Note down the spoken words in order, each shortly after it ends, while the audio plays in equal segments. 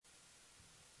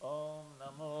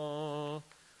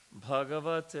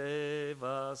Bhagavate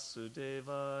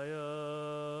Vasudevaya.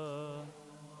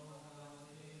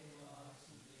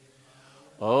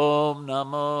 Om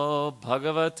Namo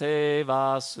Bhagavate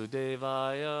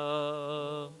Vasudevaya.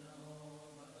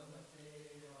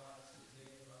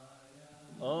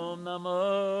 Om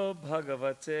Namo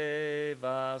Bhagavate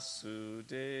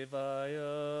Vasudevaya.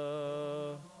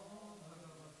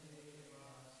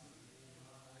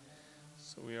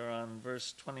 So we are on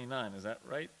verse 29, is that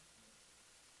right?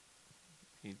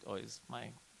 He always, my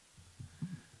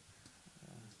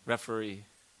referee,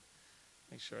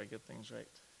 make sure I get things right.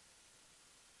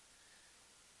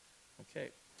 Okay,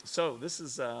 so this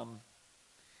is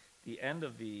the end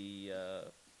of the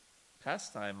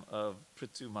pastime of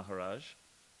Prithu Maharaj.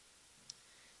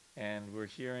 And we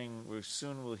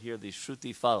soon will hear the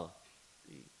Shruti Phal,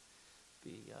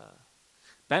 the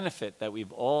benefit that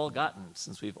we've all gotten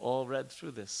since we've all read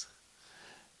through this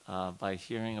by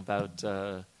hearing about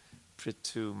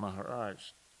Prithu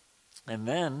Maharaj. And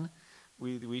then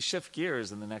we shift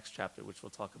gears in the next chapter, which we'll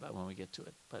talk about when we get to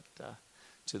it, but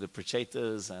to the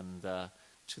Prachetas and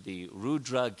to the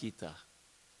Rudra Gita.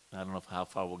 I don't know how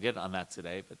far we'll get on that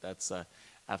today, but that's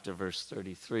after verse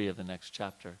 33 of the next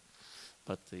chapter.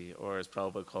 But or as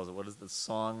Prabhupada calls it, what is the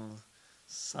song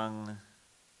sung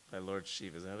by Lord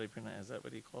Shiva? Is that how he pronounce? Is that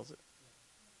what he calls it?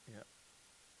 Yeah.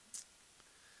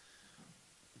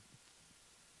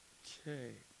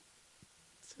 Okay.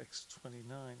 Text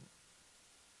 29.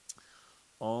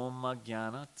 Om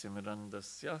Jnana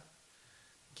Timirandasya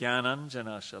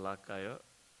Jnananjana Shalakaya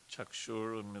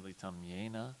Chakshur Unmilitam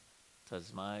Yena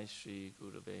Tasmai Shri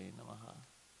Gurave Namaha.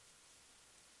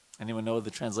 Anyone know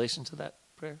the translation to that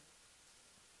prayer?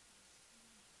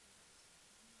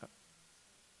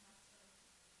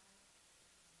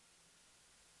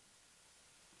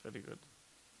 Very good.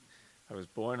 I was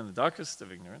born in the darkest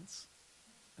of ignorance,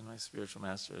 and my spiritual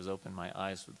master has opened my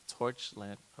eyes with the torch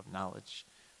lamp of knowledge.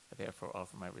 I therefore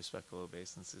offer my respectful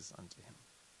obeisances unto him.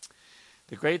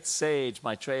 The great sage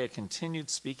Maitreya continued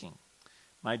speaking.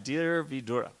 My dear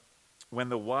Vidura, when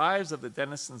the wives of the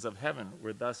denizens of heaven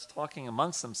were thus talking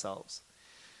amongst themselves,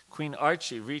 Queen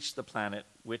Archi reached the planet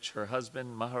which her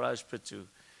husband Maharaj Prithu,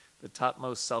 the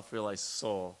topmost self-realized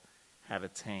soul, had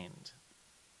attained.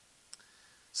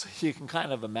 So you can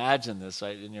kind of imagine this,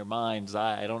 right, in your mind's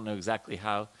eye. I don't know exactly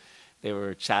how they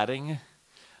were chatting,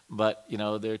 but,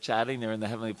 they're chatting, they're in the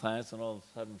heavenly planets, and all of a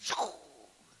sudden,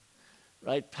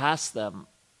 right past them,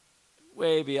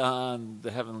 way beyond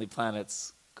the heavenly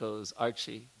planets, goes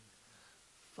Archie,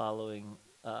 following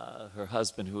her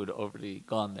husband who had already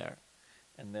gone there.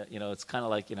 And, it's kind of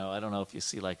like, I don't know if you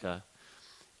see like a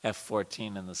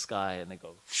F-14 in the sky, and they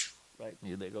go, right,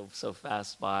 they go so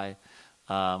fast by.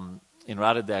 In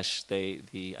Radhadesh,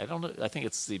 I don't know, I think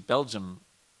it's the Belgium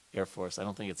Air Force. I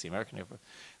don't think it's the American Air Force.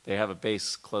 They have a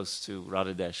base close to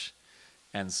Radhadesh,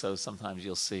 and so sometimes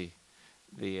you'll see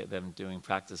them doing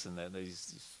practice, and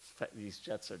these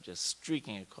jets are just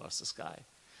streaking across the sky.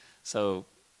 So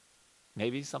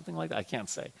maybe something like that. I can't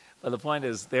say. But the point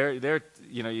is, they're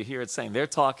you hear it saying they're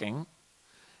talking,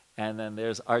 and then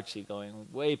there's Archie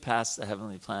going way past the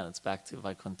heavenly planets back to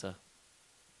Vaikuntha,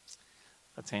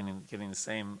 getting the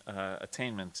same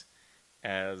attainment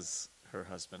as her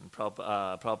husband.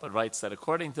 Prabhupada writes that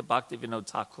according to Bhaktivinoda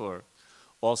Thakur,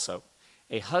 also,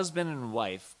 a husband and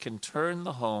wife can turn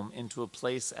the home into a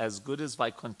place as good as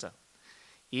Vaikuntha,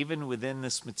 even within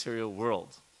this material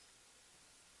world.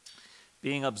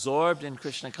 Being absorbed in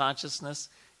Krishna consciousness,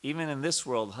 even in this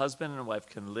world, husband and wife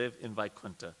can live in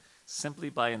Vaikuntha simply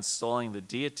by installing the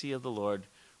deity of the Lord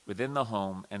within the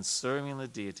home and serving the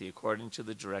deity according to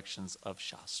the directions of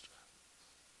Shastra.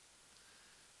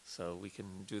 So we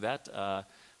can do that.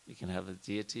 We can have a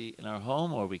deity in our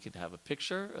home, or we could have a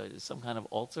picture, some kind of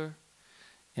altar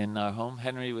in our home.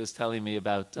 Henry was telling me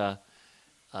about this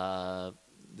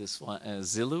one,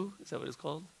 Zillow, is that what it's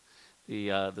called?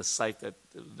 The site, the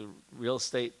real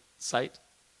estate site,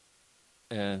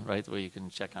 right, where you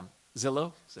can check on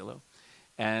Zillow.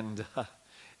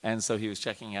 And so he was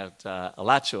checking out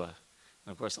Alachua.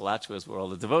 And of course, Alachua is where all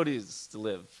the devotees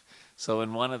live. So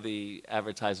in one of the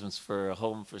advertisements for a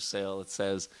home for sale, it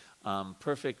says,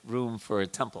 perfect room for a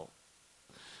temple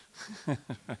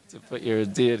to put your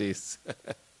deities.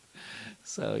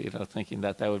 So, thinking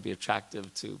that would be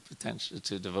attractive to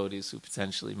devotees who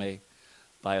potentially may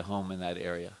buy a home in that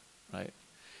area, right?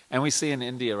 And we see in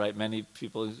India, right, many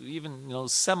people, even,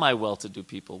 semi-well-to-do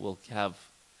people will have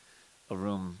a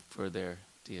room for their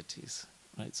deities,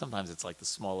 right? Sometimes it's like the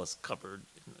smallest cupboard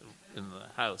in the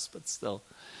house, but still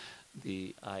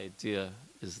the idea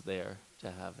is there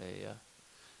to have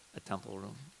a temple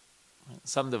room.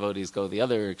 Some devotees go the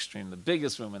other extreme. The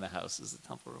biggest room in the house is the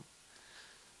temple room.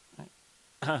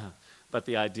 Right? But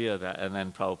the idea that, and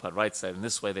then Prabhupada writes that in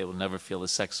this way they will never feel the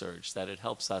sex urge, that it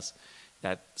helps us,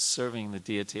 that serving the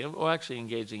deity, or actually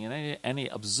engaging in any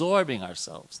absorbing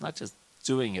ourselves, not just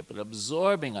doing it, but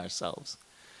absorbing ourselves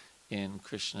in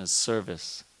Krishna's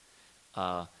service,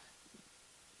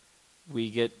 we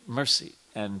get mercy.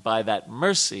 And by that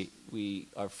mercy, we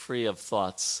are free of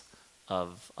thoughts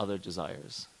of other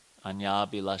desires. Anya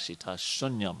bilashita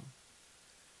shunyam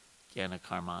jnana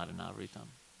karma adhanavritam.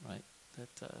 Right?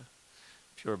 That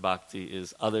pure bhakti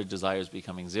is other desires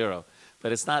becoming zero.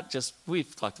 But it's not just,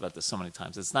 we've talked about this so many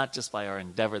times, it's not just by our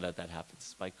endeavor that happens.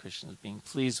 It's by Krishna being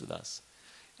pleased with us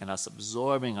and us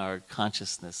absorbing our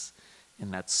consciousness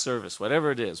in that service,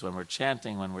 whatever it is, when we're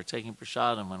chanting, when we're taking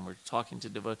prasadam, when we're talking to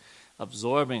devotees,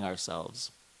 absorbing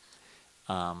ourselves.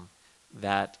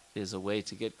 That is a way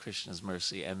to get Krishna's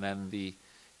mercy. And then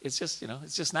it's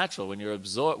just natural when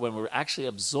when we're actually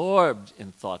absorbed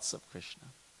in thoughts of Krishna.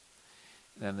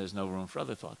 Then there's no room for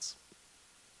other thoughts.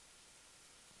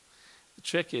 The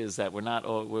trick is that we're not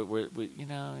all, we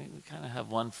kind of have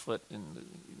one foot and,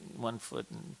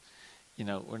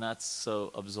 we're not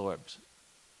so absorbed.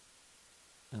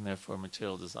 And therefore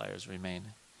material desires remain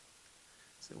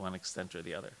to one extent or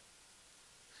the other.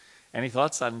 Any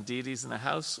thoughts on deities in the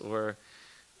house, or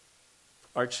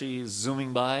Archie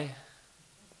zooming by?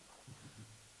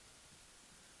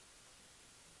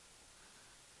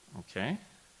 Okay.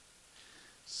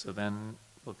 So then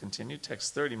we'll continue.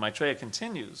 Text 30. Maitreya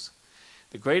continues.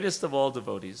 The greatest of all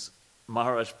devotees,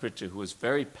 Maharaj Prithu, who was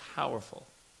very powerful,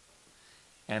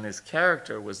 and his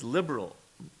character was liberal,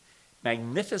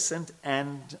 magnificent,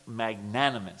 and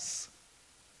magnanimous.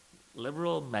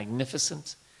 Liberal,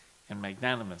 magnificent, and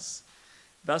magnanimous.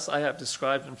 Thus I have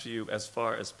described him to you as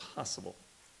far as possible.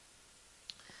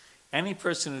 Any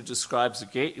person who describes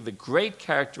the great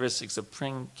characteristics of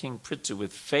King Prithu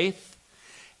with faith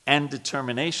and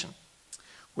determination,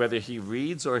 whether he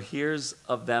reads or hears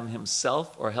of them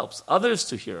himself or helps others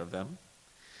to hear of them,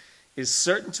 is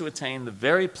certain to attain the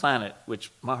very planet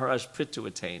which Maharaj Prithu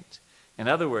attained. In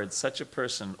other words, such a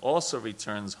person also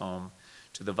returns home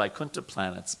to the Vaikuntha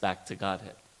planets, back to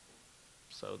Godhead.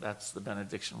 So that's the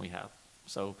benediction we have.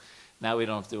 So now we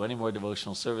don't have to do any more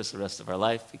devotional service the rest of our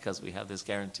life because we have this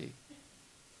guarantee.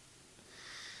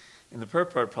 In the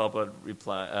purport,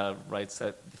 Prabhupada writes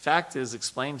that the fact is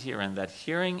explained herein that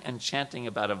hearing and chanting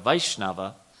about a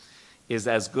Vaishnava is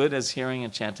as good as hearing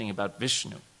and chanting about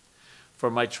Vishnu. For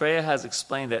Maitreya has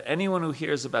explained that anyone who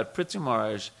hears about Prithu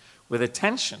Maharaj with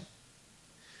attention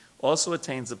also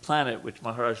attains the planet which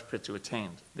Maharaj Prithu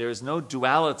attained. There is no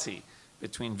duality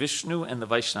between Vishnu and the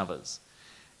Vaishnavas.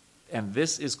 And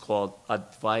this is called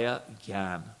Advaya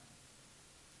Gyan.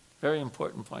 Very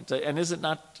important point. And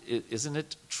isn't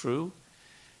it true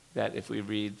that if we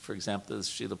read, for example, the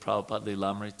Srila Prabhupada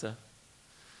Lilamrita,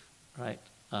 right?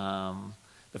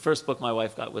 The first book my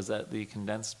wife got was the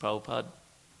condensed Prabhupada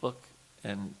book,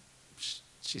 and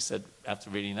she said after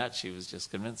reading that she was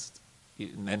just convinced.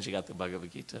 And then she got the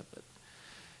Bhagavad Gita.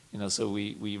 But so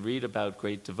we read about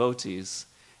great devotees,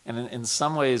 and in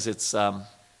some ways it's I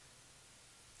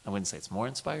wouldn't say it's more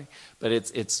inspiring, but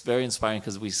it's very inspiring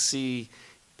because we see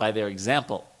by their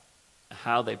example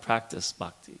how they practice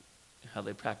bhakti, how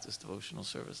they practice devotional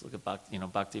service. Look at Bhakti,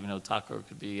 Bhaktivinoda Thakur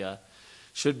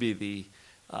should be the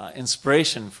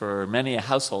inspiration for many a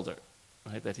householder,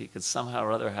 right? That he could somehow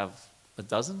or other have a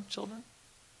dozen children,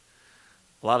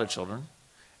 a lot of children,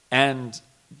 and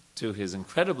do his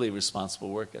incredibly responsible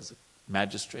work as a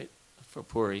magistrate for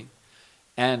Puri,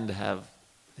 and have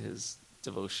his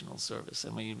devotional service.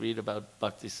 And we read about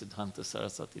Bhakti Siddhanta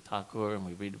Saraswati Thakur, and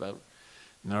we read about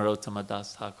Narottama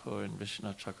Das Thakur and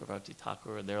Vishnu Chakravarti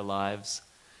Thakur and their lives.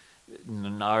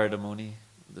 Narada Muni,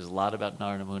 there's a lot about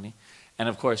Narada Muni. And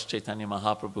of course Chaitanya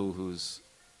Mahaprabhu, who's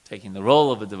taking the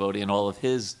role of a devotee and all of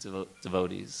his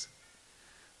devotees.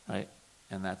 Right?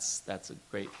 And that's a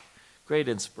great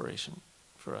inspiration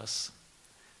for us.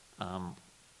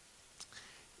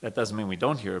 That doesn't mean we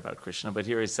don't hear about Krishna, but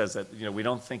here he says that we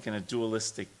don't think in a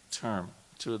dualistic term.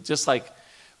 Just like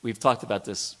we've talked about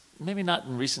this, maybe not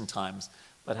in recent times,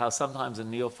 but how sometimes a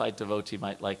neophyte devotee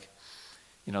might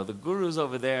the guru's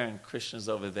over there and Krishna's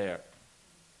over there,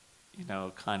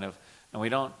 kind of, and we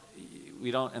don't,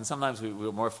 and sometimes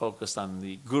we're more focused on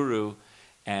the guru,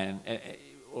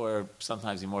 or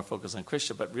sometimes you're more focused on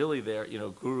Krishna, but really they're,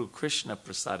 Guru Krishna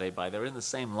Prasade Bhai, they're in the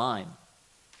same line.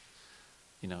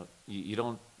 You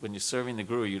don't, when you're serving the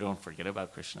Guru, you don't forget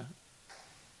about Krishna.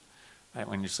 Right?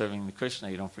 When you're serving the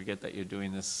Krishna, you don't forget that you're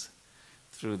doing this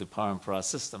through the Parampara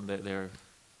system. They're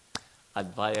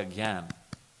Advaya Gyan.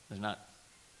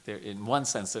 They're in one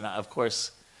sense, they're not, of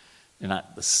course, they're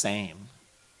not the same,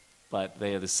 but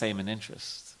they are the same in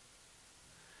interest,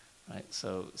 right?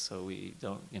 So we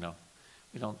don't, the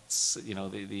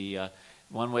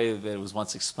one way that it was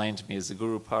once explained to me is the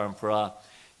Guru Parampara,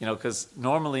 because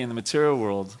normally in the material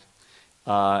world,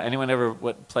 anyone ever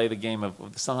play the game of,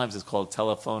 sometimes it's called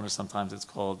telephone or sometimes it's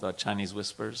called Chinese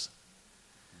whispers,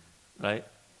 right?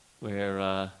 Where,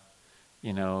 I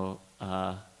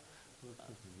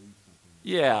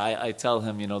tell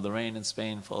him, the rain in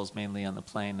Spain falls mainly on the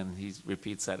plain, and he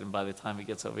repeats that, and by the time he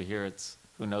gets over here, it's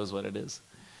who knows what it is.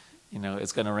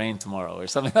 It's going to rain tomorrow or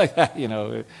something like that,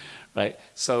 right?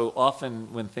 So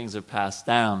often when things are passed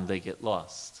down, they get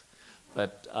lost.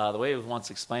 But the way it was once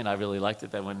explained, I really liked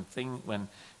it, that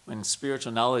when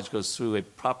spiritual knowledge goes through a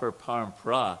proper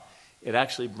parampara, it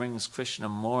actually brings Krishna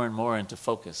more and more into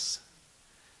focus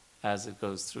as it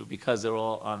goes through, because they're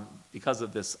all because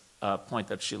of this point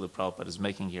that Srila Prabhupada is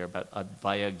making here about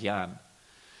Advaya Gyan,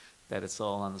 that it's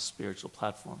all on the spiritual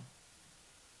platform.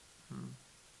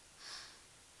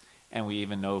 And we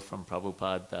even know from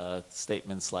Prabhupada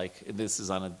statements like, this is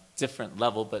on a different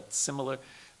level but similar,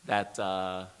 that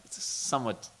it's a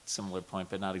somewhat similar point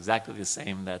but not exactly the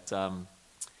same, that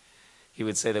he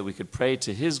would say that we could pray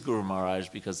to his Guru Maharaj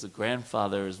because the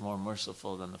grandfather is more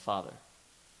merciful than the father.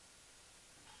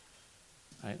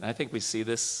 Right? And I think we see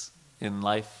this in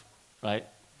life, right?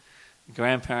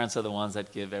 Grandparents are the ones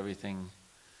that give everything,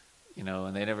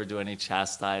 and they never do any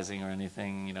chastising or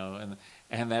anything,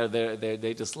 and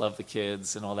they just love the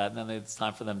kids and all that. And then it's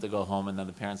time for them to go home, and then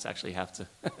the parents actually have to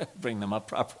bring them up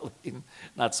properly and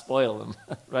not spoil them,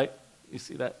 right? You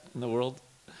see that in the world,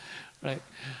 right?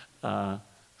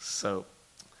 So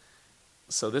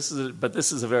this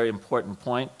is a very important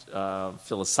point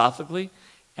philosophically,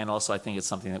 and also I think it's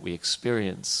something that we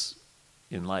experience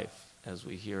in life as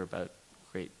we hear about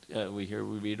we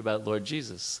read about Lord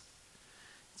Jesus.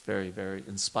 It's very, very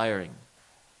inspiring,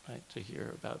 right, to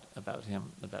hear about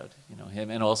him,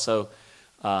 him, and also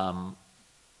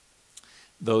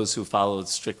those who followed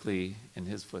strictly in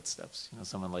his footsteps.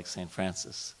 Someone like Saint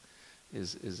Francis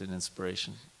is an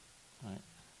inspiration, right?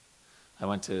 I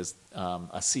went to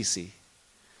Assisi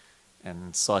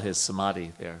and saw his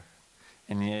samadhi there,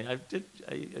 and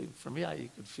for me, you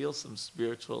could feel some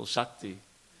spiritual shakti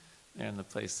there in the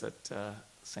place that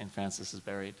Saint Francis is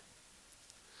buried.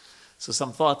 So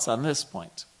some thoughts on this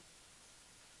point.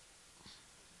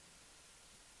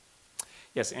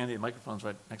 Yes, Andy, the microphone's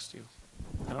right next to you.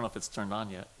 I don't know if it's turned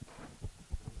on yet.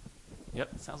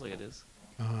 Yep, it sounds like it is.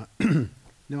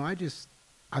 No, I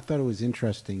thought it was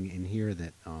interesting in here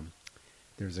that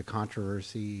there's a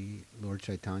controversy. Lord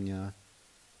Chaitanya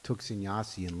took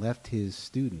sannyasi and left his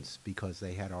students because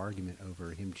they had an argument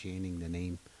over him chanting the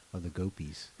name of the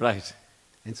gopis. Right.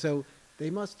 And so they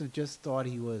must have just thought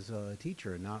he was a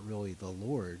teacher, not really the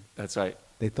Lord. That's right.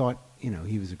 They thought,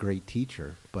 he was a great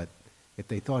teacher, but if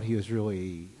they thought he was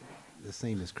really the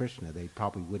same as Krishna, they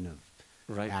probably wouldn't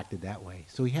have acted that way.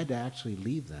 So he had to actually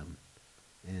leave them.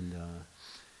 And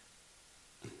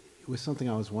it was something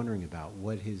I was wondering about,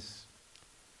 what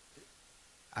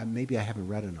maybe I haven't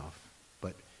read enough,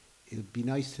 but it would be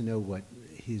nice to know what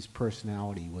his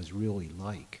personality was really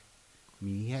like. I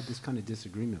mean, he had this kind of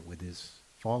disagreement with his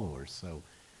followers, so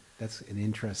that's an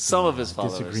interesting some of his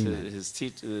followers,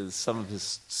 disagreement. Some of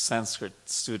his Sanskrit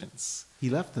students.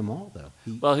 He left them all, though.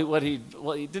 He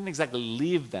didn't exactly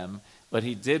leave them. What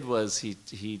he did was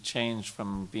he changed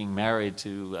from being married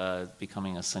to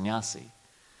becoming a sannyasi,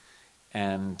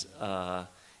 and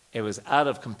it was out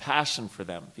of compassion for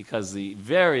them, because the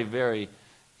very, very,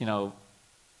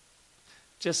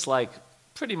 just like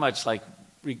pretty much like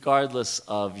regardless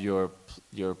of your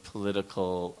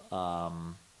political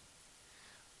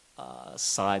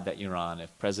side that you're on, if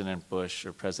President Bush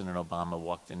or President Obama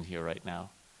walked in here right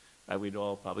now, right, we'd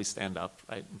all probably stand up,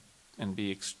 right, and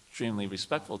be extremely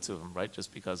respectful to him, right,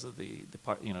 just because of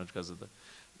because of the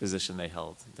position they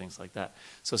held and things like that.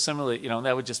 So similarly,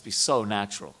 that would just be so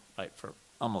natural, right, for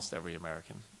almost every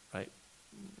American, right.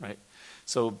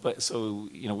 So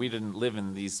we didn't live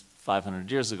in these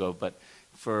 500 years ago, but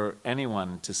for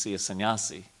anyone to see a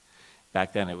sannyasi,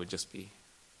 back then it would just be,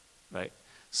 right?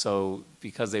 So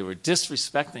because they were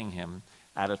disrespecting him,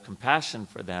 out of compassion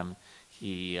for them,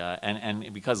 he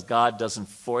and because God doesn't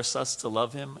force us to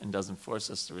love him and doesn't force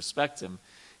us to respect him,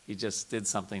 he just did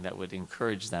something that would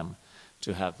encourage them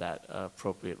to have that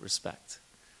appropriate respect.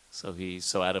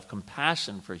 So out of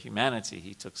compassion for humanity,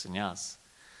 he took sannyas.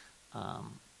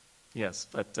 Yes,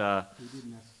 but he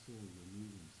didn't necessarily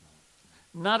remove himself.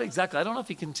 Not exactly. I don't know if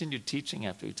he continued teaching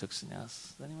after he took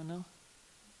sannyas. Does anyone know?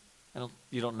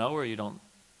 You don't know, or you don't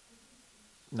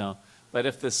No, but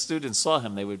if the students saw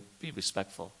him, they would be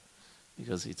respectful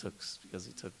because he took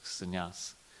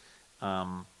sannyas.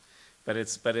 And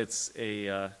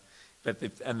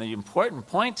the important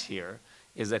point here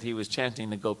is that he was chanting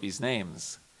the gopis'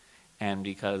 names, and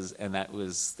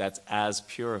that's as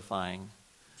purifying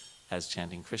as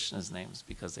chanting Krishna's names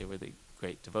because they were the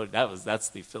great devotee. That's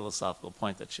the philosophical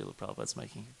point that Srila Prabhupada's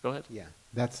making. Go ahead. Yeah,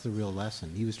 that's the real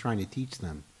lesson. He was trying to teach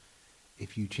them,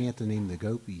 if you chant the name of the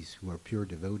gopis, who are pure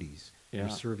devotees, you're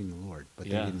serving the Lord. But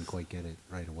they didn't quite get it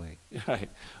right away. Right.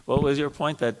 What was your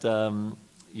point that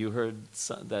you heard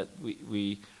that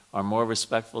we are more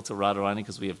respectful to Radharani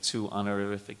because we have 2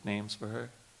 honorific names for her?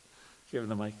 Give him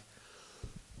the mic.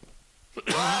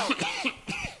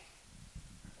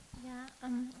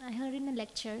 I heard in a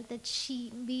lecture that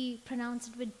we pronounce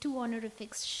it with 2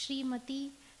 honorifics,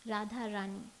 Srimati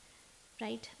Radharani,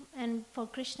 right? And for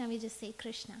Krishna, we just say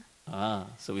Krishna.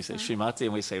 So we say Srimati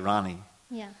and we say Rani.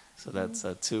 Yeah. So that's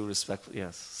 2 respectful,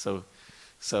 yes. So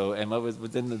and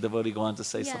didn't the devotee go on to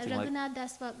say something like... Raghunath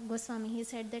Das Goswami, he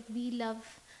said that we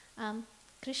love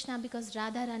Krishna because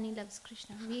Radharani loves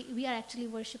Krishna. We are actually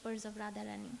worshippers of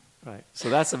Radharani. Right. So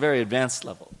that's a very advanced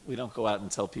level. We don't go out and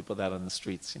tell people that on the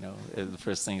streets, you know. The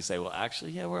first thing you say, well,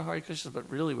 actually, yeah, we're Hare Krishnas, but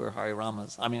really we're Hare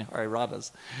Radhas.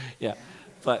 Yeah.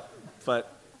 But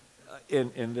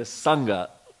in this Sangha,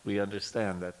 we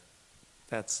understand that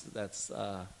that's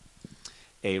a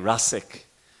rasic,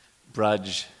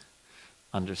 braj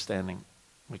understanding,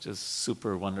 which is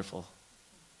super wonderful.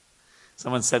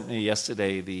 Someone sent me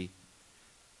yesterday the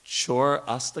Chor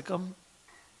Astakam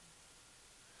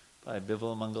by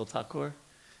Bipal Mangal Thakur,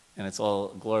 and it's all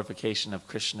glorification of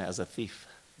Krishna as a thief.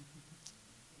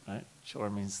 Right? Chor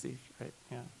means thief, right?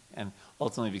 Yeah. And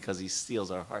ultimately because he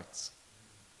steals our hearts.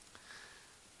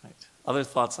 Right. Other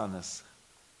thoughts on this?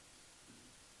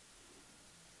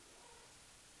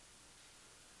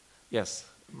 Yes,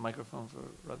 microphone for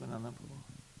Raghunandan Prabhu.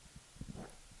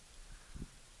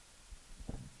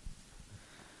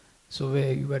 So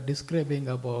where you were describing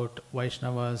about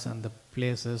Vaishnavas and the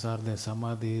places or the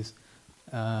samadhis,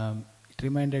 it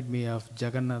reminded me of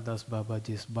Jagannath Das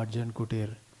Babaji's Bhajan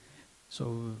Kutir.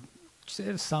 So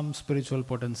there's some spiritual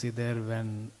potency there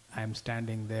when I'm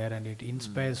standing there, and it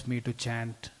inspires me to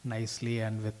chant nicely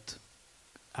and with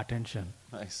attention.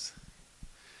 Nice.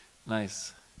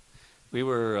 We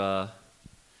were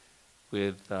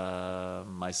with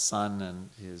my son and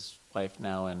his wife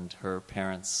now and her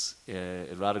parents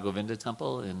at Radha Govinda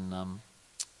temple in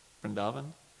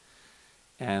Vrindavan,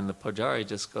 and the pujari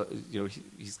just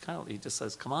he just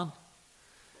says, "Come on,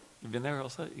 you've been there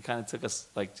also." He kind of took us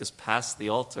like just past the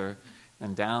altar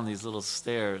and down these little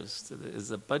stairs to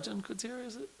is it Bhajan Kutir?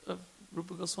 Is it of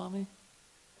Rupa Goswami?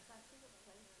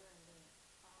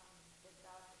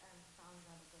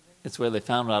 It's where they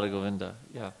found Radha Govinda.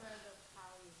 Yeah.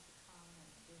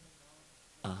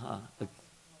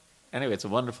 Anyway, it's a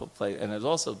wonderful place, and it's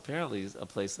also apparently a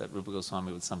place that Rupa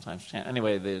Goswami would sometimes chant.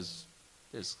 Anyway, there's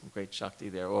great Shakti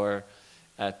there. Or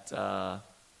at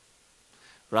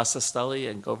Rasastali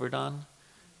in Govardhan,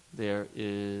 there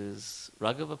is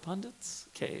Raghava Pandit's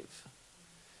cave.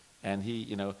 And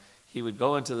he would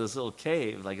go into this little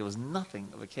cave, like it was nothing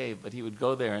of a cave, but he would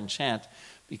go there and chant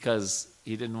because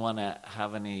he didn't want to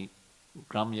have any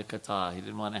Gramya Katha, he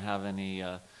didn't want to have any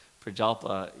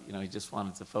Prajalpa, he just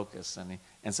wanted to focus.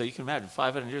 And so you can imagine,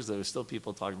 500 years there were still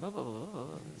people talking, blah, blah, blah,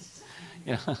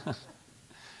 blah.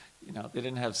 They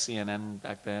didn't have CNN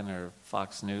back then or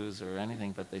Fox News or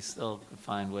anything, but they still could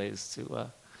find ways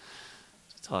to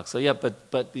talk. So yeah,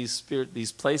 but these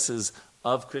places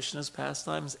of Krishna's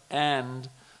pastimes and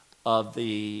of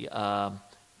the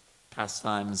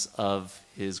pastimes of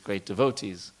his great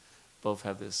devotees both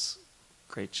have this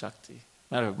great Shakti.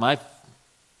 Who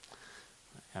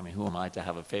am I to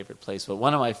have a favorite place? But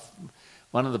one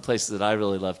of the places that I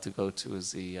really love to go to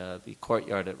is the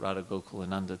courtyard at Radha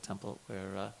Gokulananda temple,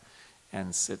 where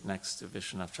and sit next to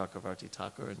Vishwanath Chakravarti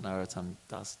Thakur and Narottama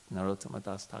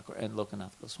Das Thakur and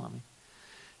Lokanath Goswami.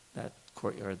 That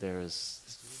courtyard there is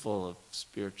full of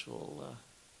spiritual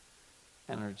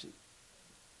energy.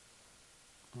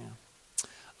 Yeah.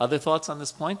 Other thoughts on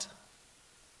this point?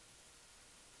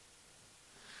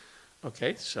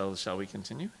 Okay, shall we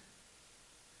continue?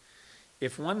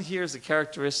 If one hears the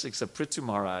characteristics of Prithu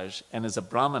Maharaj and is a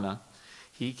Brahmana,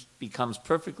 he becomes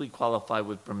perfectly qualified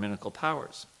with Brahminical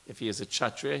powers. If he is a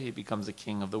Kshatriya, he becomes a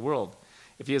king of the world.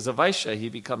 If he is a Vaishya, he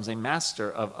becomes a master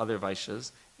of other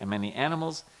Vaishyas and many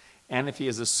animals. And if he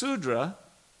is a Sudra,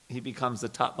 he becomes the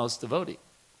topmost devotee.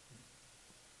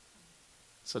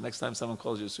 So next time someone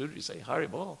calls you a Sudra, you say, Hari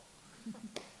Bol.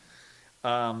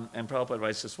 And Prabhupada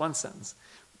writes just one sentence.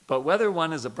 But whether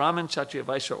one is a Brahmin, Kshatriya,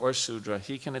 Vaishya, or Shudra,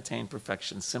 he can attain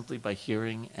perfection simply by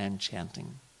hearing and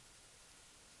chanting.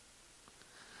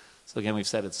 So again, we've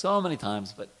said it so many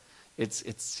times, but it's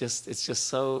just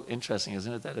so interesting,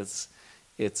 isn't it? That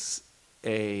it's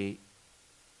a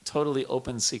totally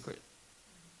open secret.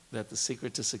 That the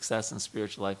secret to success in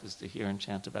spiritual life is to hear and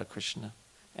chant about Krishna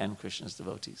and Krishna's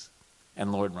devotees,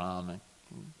 and Lord Ram and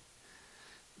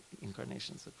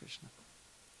incarnations of Krishna.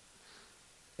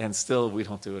 And still, we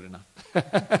don't do it enough.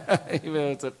 Even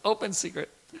though it's an open secret.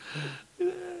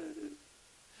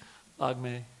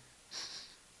 Agme.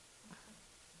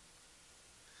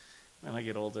 When I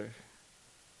get older.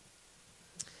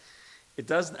 It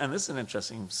does, and this is an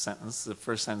interesting sentence, the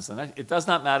first sentence. It does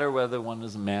not matter whether one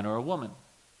is a man or a woman.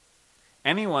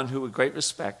 Anyone who with great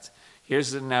respect hears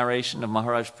the narration of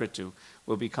Maharaj Prithu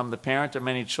will become the parent of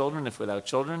many children if without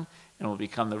children, and will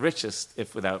become the richest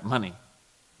if without money.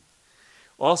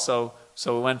 Also,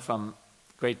 so we went from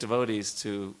great devotees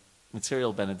to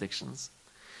material benedictions.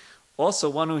 Also,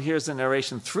 one who hears the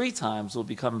narration 3 times will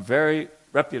become very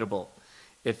reputable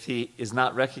if he is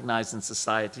not recognized in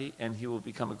society, and he will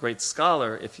become a great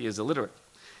scholar if he is illiterate.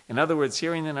 In other words,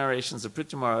 hearing the narrations of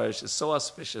Prithu Maharaj is so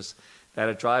auspicious that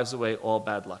it drives away all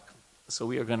bad luck. So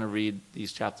we are going to read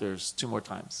these chapters 2 more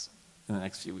times in the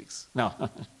next few weeks. No,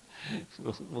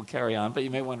 we'll carry on, but you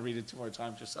may want to read it 2 more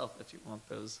times yourself if you want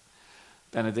those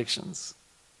benedictions.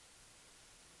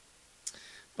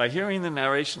 By hearing the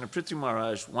narration of Prithu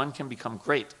Maharaj, one can become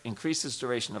great, increase his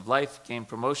duration of life, gain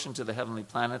promotion to the heavenly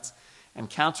planets, and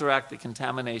counteract the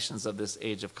contaminations of this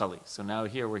age of Kali. So now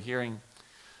here we're hearing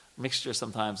a mixture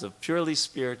sometimes of purely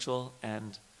spiritual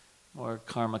and more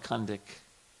karmakandic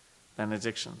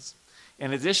benedictions.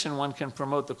 In addition, one can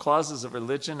promote the causes of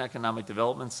religion, economic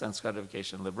development, sense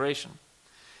gratification, and liberation.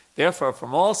 Therefore,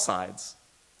 from all sides,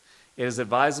 it is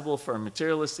advisable for a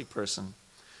materialistic person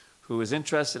who is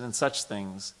interested in such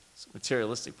things,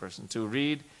 materialistic person, to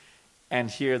read and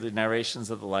hear the narrations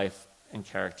of the life and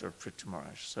character of Prithu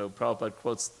Maharaj. So Prabhupada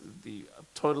quotes the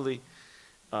totally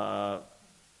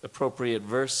appropriate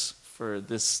verse for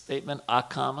this statement: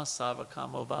 akama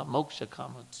savakamo va moksha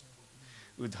kama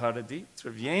udharadi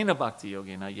trivyena bhakti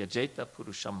yogena yajeta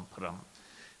purusham param.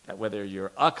 That whether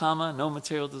you're akama, no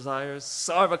material desires,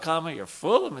 sarvakama, you're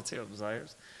full of material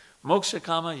desires, moksha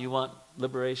kama, you want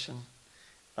liberation,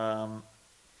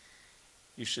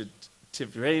 you should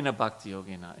tivrena bhakti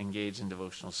yogena, engage in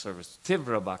devotional service.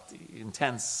 Tivra bhakti,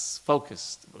 intense,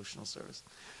 focused devotional service.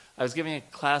 I was giving a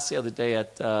class the other day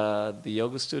at the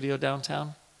yoga studio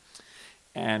downtown,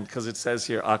 and because it says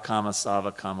here akama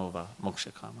sava kamova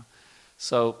moksha kama.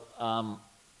 So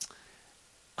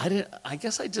I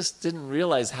guess I just didn't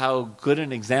realize how good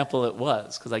an example it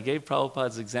was, because I gave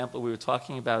Prabhupada's example. We were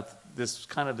talking about this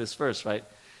verse, right,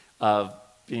 of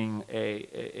being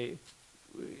a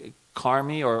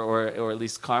karmi or at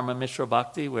least karma mishra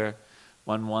bhakti, where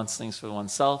one wants things for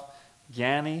oneself,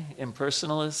 jnani,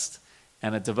 impersonalist,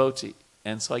 and a devotee.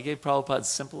 And so I gave Prabhupada's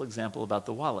simple example about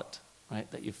the wallet, right?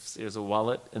 That there's a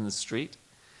wallet in the street,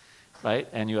 right?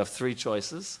 And you have 3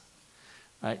 choices,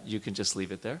 right? You can just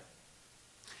leave it there.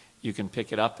 You can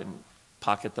pick it up and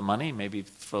pocket the money, maybe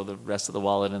throw the rest of the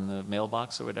wallet in the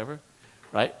mailbox or whatever,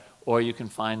 right? Or you can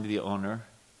find the owner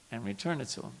and return it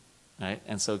to him, right?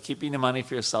 And so keeping the money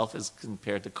for yourself is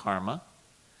compared to karma.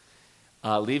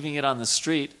 Leaving it on the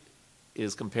street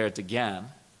is compared to gyan.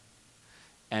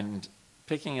 And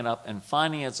picking it up and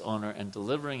finding its owner and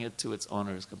delivering it to its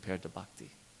owner is compared to bhakti.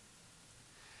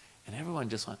 And everyone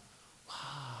just went, wow,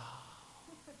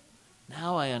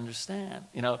 now I understand.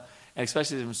 You know, and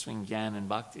especially the difference between gyan and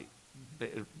bhakti.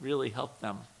 It really helped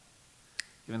them.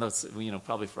 Even though it's,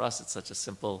 probably for us it's such a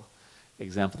simple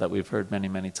example that we've heard many,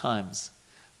 many times.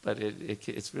 But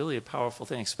it's really a powerful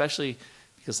thing, especially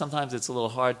because sometimes it's a little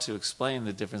hard to explain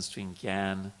the difference between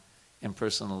gyan,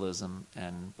 impersonalism,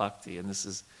 and bhakti. And this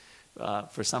is,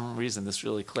 for some reason, this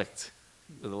really clicked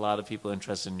with a lot of people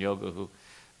interested in yoga who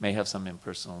may have some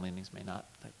impersonal leanings, may not.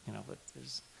 But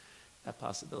there's that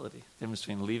possibility. The difference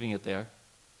between leaving it there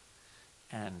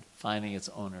and finding its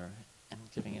owner and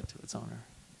giving it to its owner.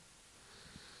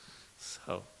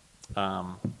 So,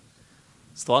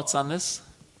 thoughts on this?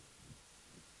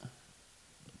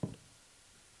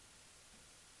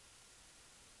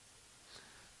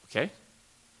 Okay.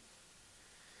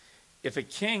 If a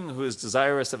king who is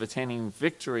desirous of attaining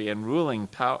victory and ruling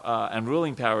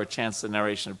power chants the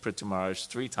narration of Prithu Maharaj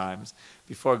 3 times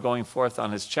before going forth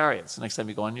on his chariot, so next time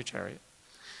you go on your chariot,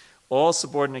 all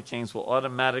subordinate kings will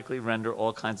automatically render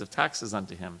all kinds of taxes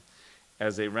unto him,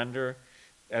 as they rendered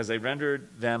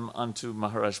them unto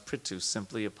Maharaj Prithu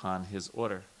simply upon his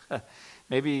order.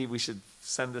 Maybe we should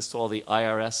send this to all the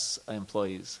IRS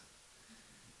employees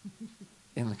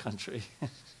in the country.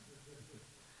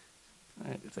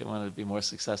 Right, if they want to be more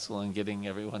successful in getting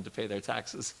everyone to pay their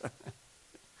taxes.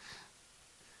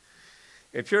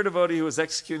 A pure devotee who is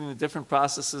executing the different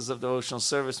processes of devotional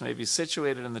service may be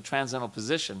situated in the transcendental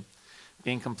position,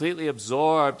 being completely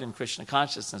absorbed in Krishna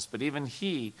consciousness, but even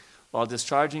he, while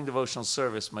discharging devotional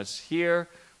service, must hear,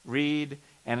 read,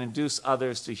 and induce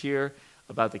others to hear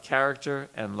about the character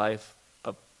and life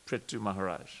of Prithu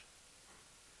Maharaj.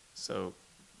 So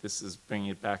this is bringing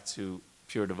it back to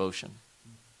pure devotion.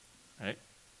 Right?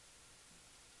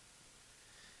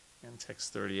 In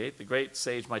text 38, the great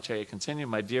sage Maitreya continued,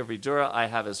 "My dear Vidura, I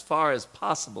have as far as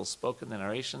possible spoken the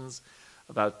narrations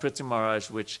about Prithu Maharaj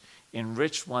which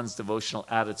enrich one's devotional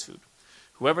attitude.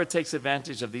 Whoever takes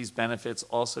advantage of these benefits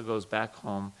also goes back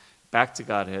home, back to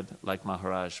Godhead, like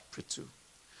Maharaj Prithu.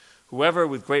 Whoever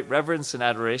with great reverence and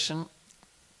adoration,"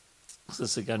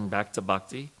 this again back to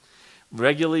bhakti,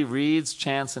 "regularly reads,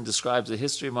 chants, and describes the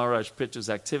history of Maharaj Prithu's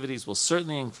activities will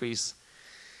certainly increase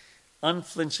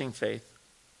unflinching faith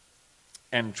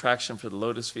and attraction for the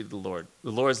lotus feet of the Lord.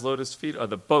 The Lord's lotus feet are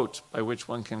the boat by which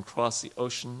one can cross the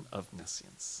ocean of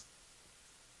nescience."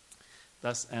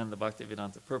 Thus end the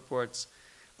Bhaktivedanta purports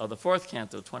of the 4th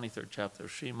canto, 23rd chapter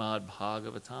of Srimad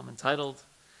Bhagavatam, entitled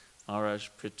Maharaj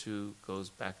Prithu Goes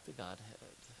Back to Godhead.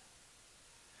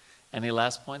 Any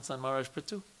last points on Maharaj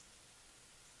Prithu?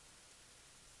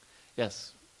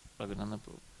 Yes, Bhagavatam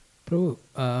Prabhu.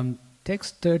 Prabhu,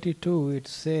 text 32, it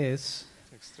says,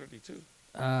 Text 32.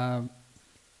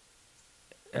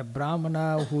 A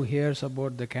Brahmana who hears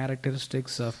about the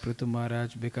characteristics of Prithu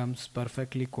Maharaj becomes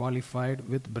perfectly qualified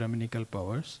with Brahminical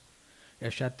powers. A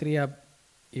Kshatriya,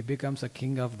 he becomes a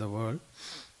king of the world.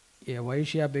 A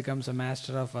Vaishya becomes a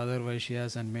master of other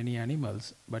Vaishyas and many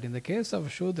animals. But in the case of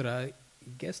Shudra,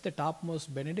 he gets the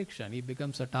topmost benediction. He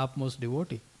becomes a topmost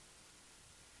devotee.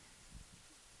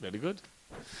 Very good.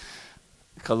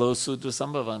 Kalo Sudra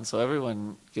Sambhavan, so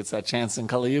everyone gets that chance in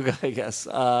Kali Yuga, I guess.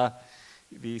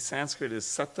 The Sanskrit is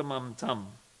Satamam Tam,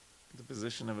 the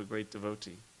position of a great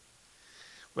devotee.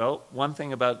 Well, one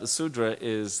thing about the Sudra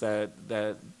is that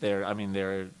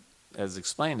they're, as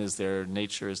explained, is their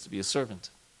nature is to be a servant,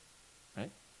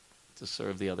 right? To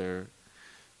serve the other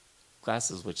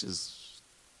classes, which is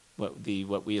what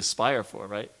we aspire for,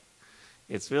 right?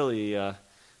 It's really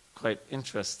quite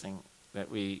interesting that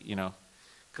we,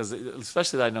 because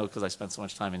especially I know because I spent so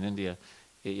much time in India,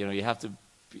 you have to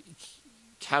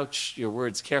couch your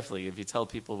words carefully. If you tell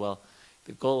people, well,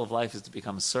 the goal of life is to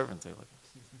become a servant, they're like,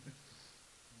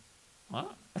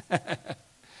 what?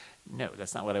 No,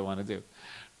 that's not what I want to do,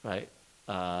 right?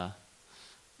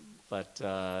 But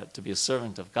to be a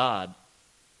servant of God.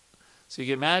 So you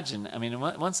can imagine, in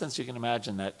one sense you can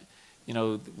imagine that,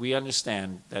 we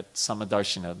understand that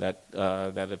Samadarshana, that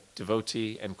a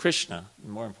devotee, and Krishna,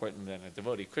 more important than a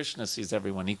devotee, Krishna sees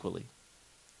everyone equally,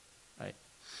 right?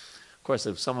 Of course,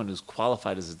 if someone who's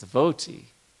qualified as a devotee,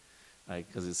 right,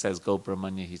 because it says Go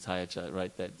Brahmanya Hitayacha,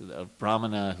 right, that a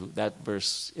Brahmana, that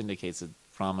verse indicates a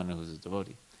Brahmana who's a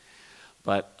devotee.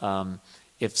 But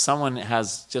if someone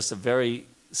has just a very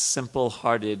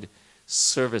simple-hearted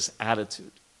service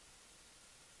attitude,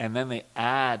 and then they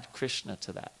add Krishna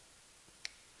to that,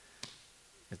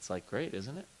 it's like great,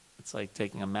 isn't it? It's like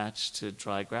taking a match to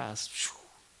dry grass.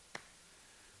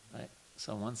 Right?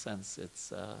 So in one sense,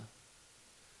 it's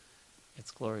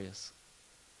glorious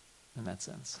in that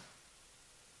sense.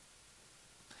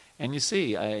 And you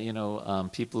see,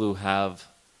 people who have,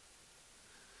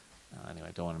 anyway,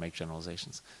 I don't want to make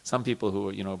generalizations. Some people who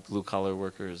are, blue-collar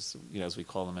workers, as we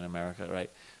call them in America, right?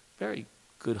 Very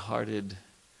good-hearted,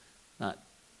 not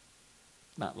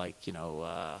like,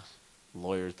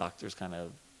 lawyers, doctors kind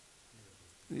of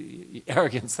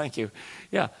arrogance, thank you.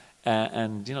 Yeah,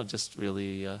 and just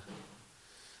really can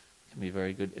be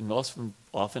very good. And also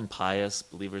often pious,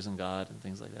 believers in God and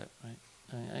things like that, right?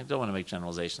 I don't want to make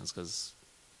generalizations because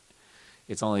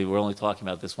we're only talking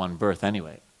about this one birth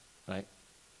anyway, right?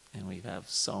 And we have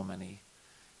so many.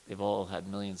 They've all had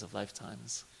millions of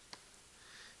lifetimes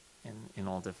in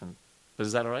all different. But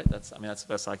is that all right? That's the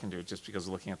best I can do, just because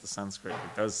looking at the Sanskrit,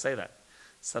 it does say that.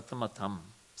 Satama tam,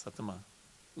 satama,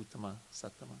 uttama,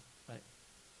 satama, right?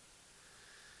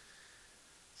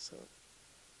 So,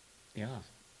 yeah.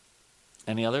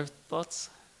 Any other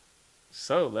thoughts?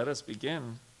 So let us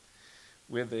begin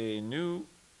with a new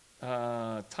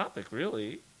topic,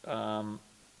 really. We're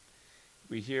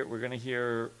going to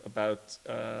hear about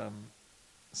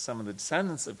some of the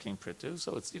descendants of King Prithu.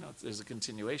 So it's there's a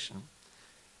continuation,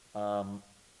 and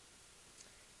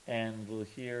we'll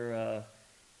hear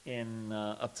in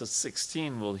up to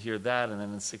 16, we'll hear that, and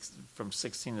then from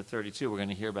 16 to 32, we're going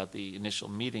to hear about the initial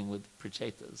meeting with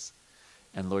Prachetas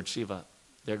and Lord Shiva.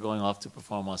 They're going off to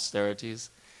perform austerities,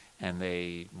 and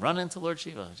they run into Lord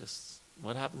Shiva. Just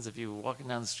what happens if you're walking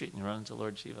down the street and you run into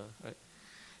Lord Shiva, right?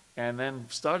 And then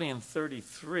starting in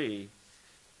 33,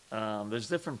 there's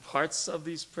different parts of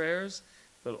these prayers,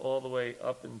 but all the way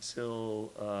up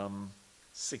until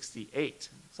 68.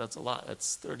 So that's a lot.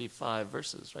 That's 35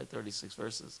 verses, right? 36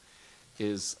 verses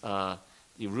is the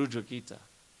Rudra Gita,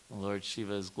 Lord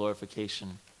Shiva's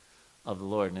glorification of the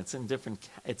Lord, and it's in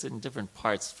different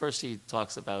parts. First, he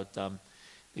talks about the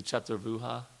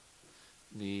Chaturvuha,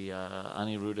 the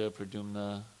Aniruddha,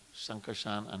 Pradumna,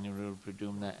 Sankarshan, Aniruddha,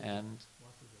 Pradumna, and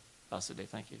Vasudeva.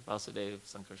 Thank you, Vasudeva,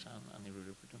 Sankarshan,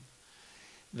 Aniruddha, Pradumna.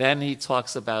 Then he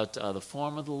talks about the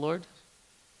form of the Lord,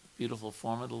 beautiful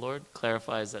form of the Lord,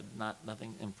 clarifies that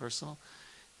nothing impersonal.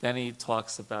 Then he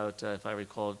talks about, if I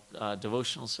recall,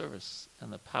 devotional service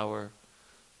and the power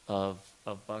of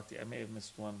bhakti. I may have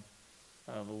missed one.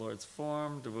 The Lord's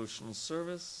form, devotional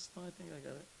service. No, I think I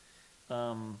got it.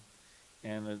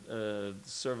 And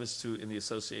service in the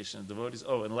association of devotees.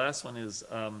 Oh, and the last one is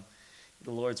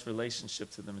the Lord's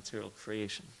relationship to the material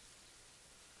creation.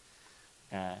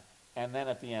 And then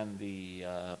at the end,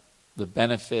 the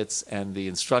benefits and the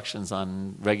instructions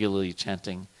on regularly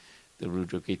chanting the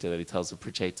Rudra Gita that he tells the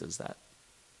Prachetas that.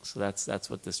 So that's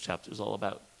what this chapter is all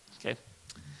about. Okay?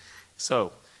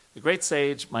 So, the great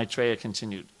sage Maitreya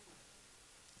continued.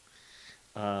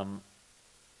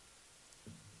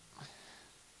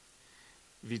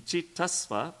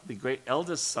 Vichitasva, the great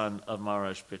eldest son of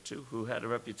Maharaj Prithu, who had a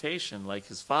reputation like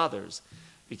his father's,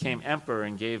 became emperor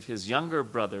and gave his younger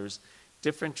brothers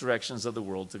different directions of the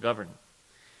world to govern.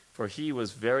 For he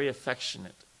was very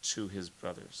affectionate to his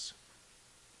brothers.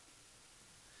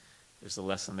 There's a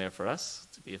lesson there for us,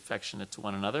 to be affectionate to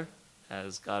one another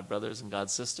as God brothers and God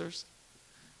sisters.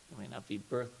 We may not be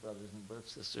birth brothers and birth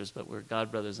sisters, but we're God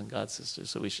brothers and God sisters,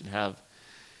 so we should have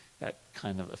that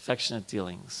kind of affectionate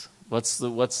dealings. What's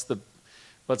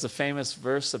a famous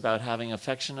verse about having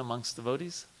affection amongst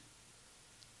devotees?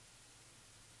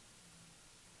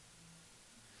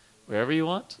 Wherever you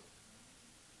want.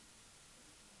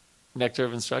 Nectar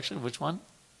of instruction, which one?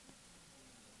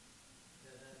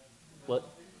 What?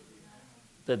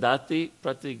 Dadati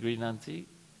pratigrinanti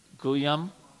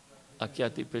guyam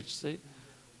akyati prichse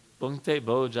punkte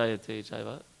bo jayate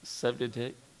chaiva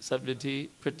sabditi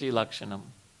priti lakshanam.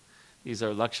 These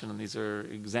are lakshanam,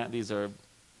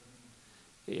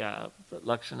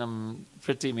 lakshanam,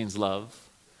 priti means love.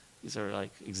 These are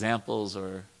like examples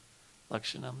or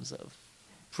lakshanams of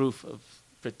proof of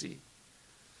priti.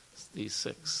 These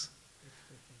 6.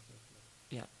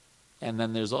 Yeah. And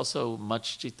then there's also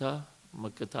machchita,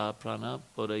 mukata prana,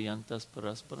 bodayantas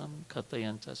parasparam,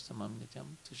 katayantas tamam nityam,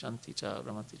 tushanti cha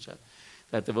ramanti cha.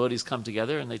 That devotees come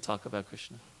together and they talk about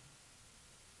Krishna.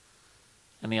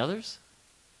 Any others?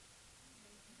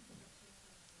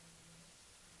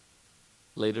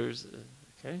 Laters,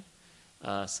 okay.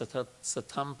 Satam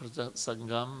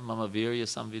sangam mama virya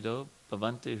samvido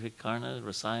bhavanti hikarna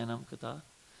rasayanam kata.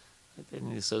 In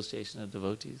the association of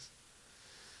devotees.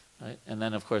 Right? And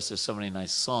then, of course, there's so many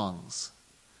nice songs.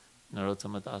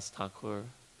 Narottama Das Thakur,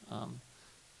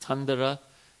 Tandara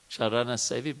Charana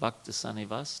Sevi Bhakti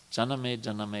Sanivas, Janame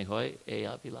Janame Hoy E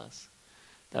Abhilas.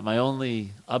 That my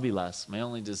only abhilas, my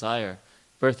only desire,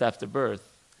 birth after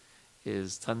birth,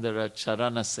 is Tandara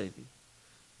Charana Sevi,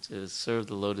 to serve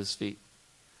the lotus feet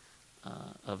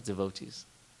of devotees.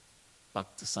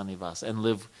 Bhakti Sanivas, and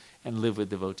live with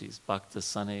devotees. Bhakti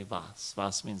Sanivas.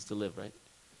 Vas means to live, right?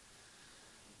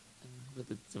 And with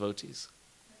the devotees.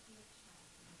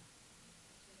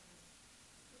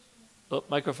 Oh,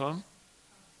 microphone.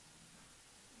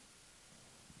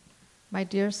 My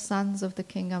dear sons of the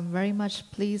king, I'm very much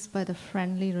pleased by the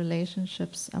friendly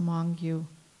relationships among you.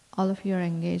 All of you are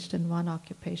engaged in one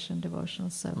occupation, devotional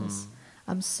service.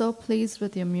 I'm so pleased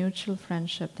with your mutual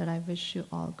friendship that I wish you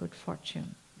all good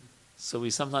fortune. So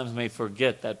we sometimes may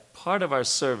forget that part of our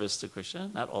service to Krishna,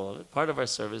 not all of it, part of our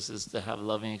service is to have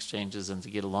loving exchanges and to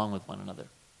get along with one another.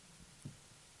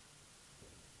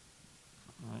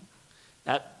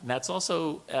 Right? That's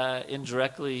also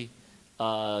indirectly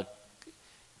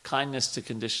kindness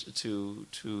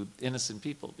to innocent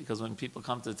people, because when people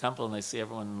come to the temple and they see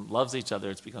everyone loves each other,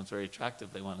 it becomes very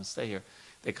attractive. They want to stay here.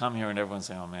 They come here and everyone's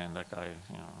saying, "Oh man, that guy,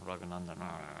 Raghunandan,"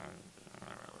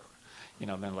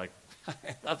 then like, I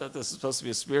thought that this is supposed to be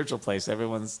a spiritual place.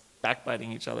 Everyone's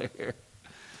backbiting each other here.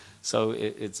 So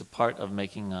it's a part of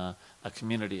making a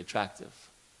community attractive.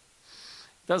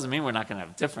 It doesn't mean we're not going to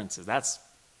have differences. That's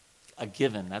a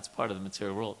given. That's part of the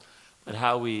material world. but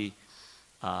how we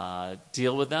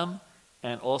deal with them,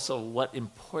 and also what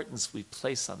importance we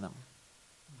place on them.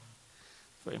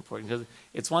 Very important, because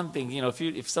it's one thing,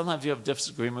 if sometimes you have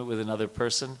disagreement with another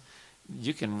person,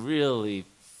 you can really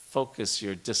focus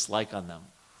your dislike on them,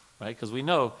 right? Because we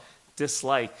know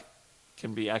dislike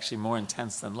can be actually more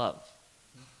intense than love,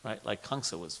 right? Like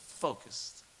Kangsa was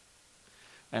focused.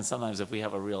 And sometimes if we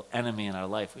have a real enemy in our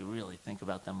life, we really think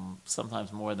about them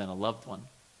sometimes more than a loved one,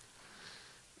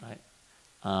 right?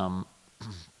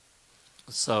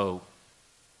 So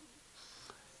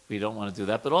we don't want to do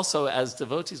that. But also as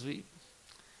devotees, we,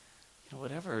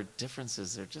 whatever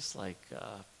differences, they're just like,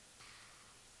 they're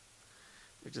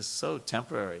just so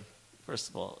temporary, first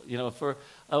of all.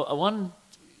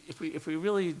 If we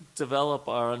really develop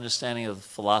our understanding of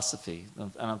philosophy,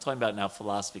 and I'm talking about now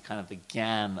philosophy, kind of the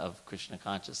Gyan of Krishna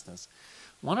consciousness,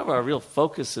 one of our real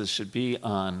focuses should be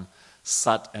on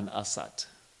Sat and Asat.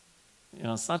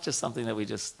 It's not just something that we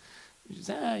just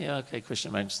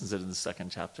Krishna mentions it in the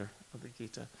second chapter of the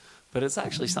Gita. But it's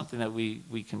actually something that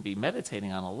we can be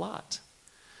meditating on a lot.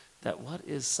 That what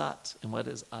is Sat and what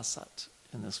is Asat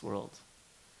in this world?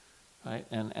 Right?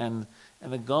 And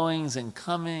the goings and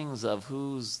comings of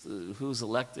who's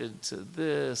elected to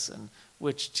this, and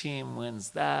which team wins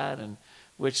that, and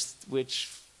which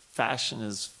fashion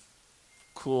is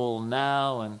cool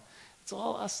now, and it's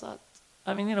all Asat.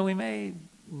 I mean, we may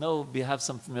have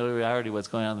some familiarity with what's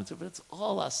going on in the two, but it's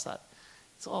all Asat.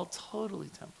 It's all totally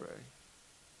temporary.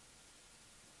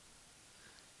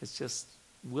 It's just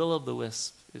will o' the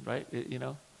wisp, right?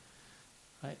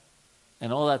 Right?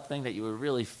 And all that thing that you were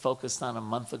really focused on a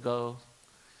month ago,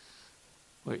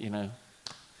 where,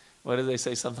 what do they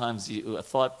say? Sometimes a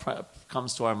thought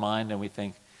comes to our mind and we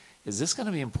think, is this going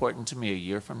to be important to me a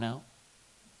year from now?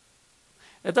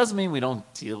 It doesn't mean we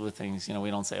don't deal with things.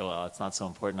 We don't say, well, it's not so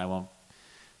important, I won't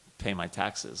pay my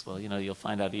taxes. Well, you'll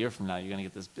find out a year from now you're going to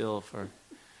get this bill for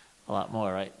a lot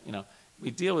more, right?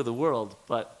 We deal with the world,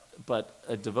 but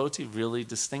a devotee really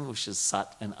distinguishes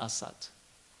Sat and Asat,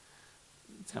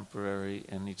 temporary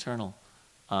and eternal,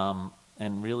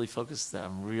 and really focuses that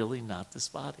I'm really not this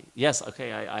body. Yes,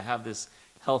 okay, I have this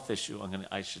health issue.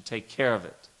 I should take care of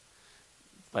it,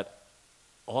 but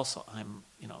also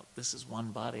this is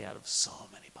one body out of so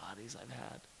many bodies I've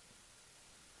had,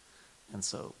 and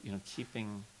so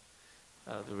keeping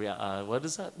what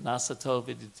is that? Nasato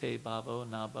vidite bhavo,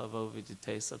 na bhavo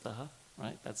vidite sataha.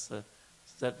 Right? Is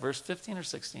that verse 15 or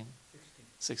 16?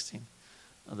 16.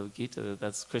 Of the Gita,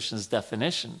 that's Krishna's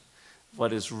definition.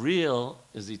 What is real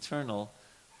is eternal,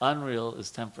 unreal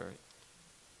is temporary.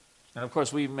 And of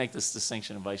course, we make this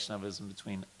distinction in Vaishnavism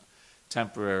between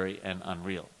temporary and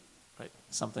unreal. Right?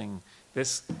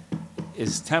 This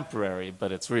is temporary,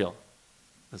 but it's real.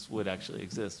 This would actually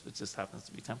exist, it just happens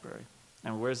to be temporary.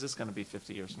 And where is this going to be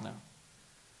 50 years from now?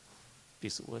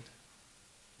 Piece of wood.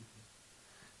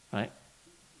 Right?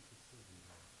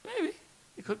 Maybe.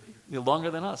 It could be.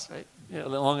 Longer than us, right? Yeah,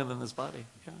 longer than this body.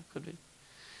 Yeah, it could be.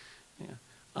 Yeah.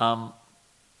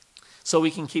 So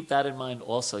we can keep that in mind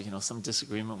also. Some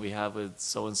disagreement we have with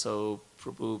so-and-so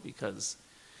Prabhu because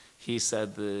he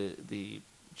said the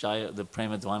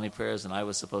Prema Dwani prayers and I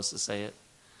was supposed to say it.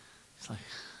 It's like,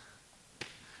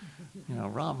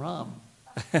 Ram.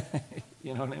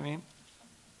 You know what I mean?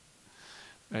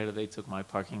 Right, or they took my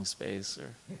parking space,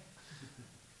 or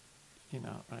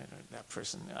right, or that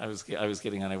person. I was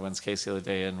getting on everyone's case the other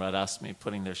day, and Rad asked me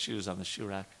putting their shoes on the shoe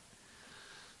rack.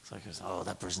 It's like,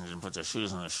 that person didn't put their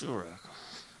shoes on the shoe rack.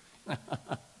 I'm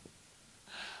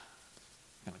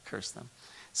gonna curse them.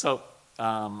 So,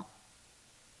 as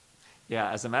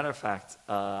a matter of fact,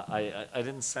 I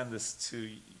didn't send this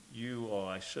to you, or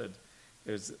I should.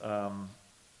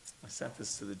 I sent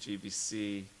this to the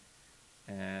GBC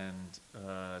and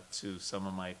to some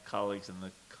of my colleagues in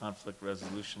the conflict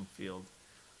resolution field.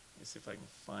 Let me see if I can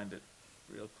find it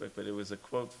real quick. But it was a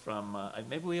quote from,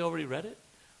 maybe we already read it,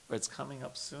 or it's coming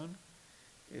up soon.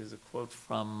 It is a quote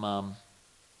from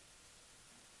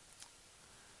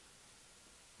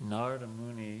Narada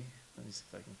Muni. Let me see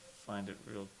if I can find it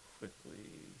real quickly.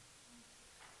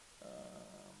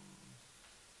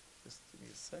 Just give me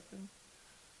a second.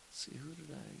 Let's see, who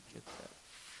did I get that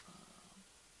from?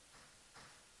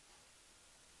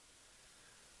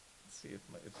 Let's see if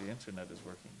the internet is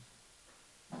working.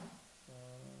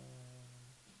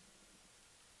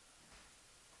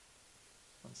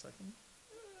 One second.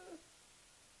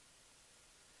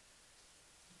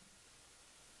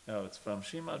 No, it's from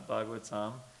Srimad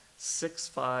Bhagavatam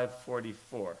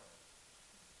 6.5.44.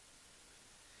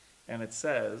 And it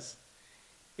says,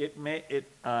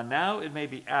 now it may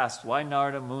be asked why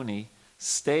Narada Muni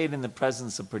stayed in the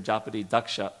presence of Prajapati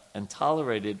Daksha and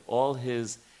tolerated all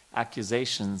his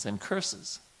accusations and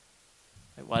curses.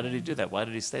 Why did he do that? Why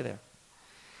did he stay there?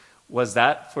 Was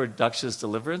that for Daksha's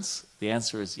deliverance? The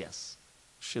answer is yes.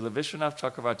 Srila Vishwanath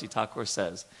Chakravarti Thakur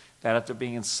says that after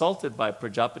being insulted by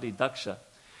Prajapati Daksha,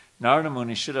 Narada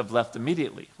Muni should have left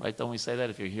immediately, right? Don't we say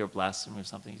that? If you hear blasphemy or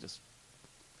something, you just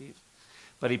leave.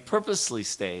 But he purposely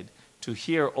stayed to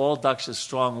hear all Daksha's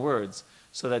strong words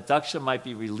so that Daksha might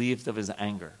be relieved of his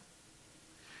anger.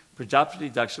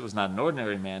 Prajapati Daksha was not an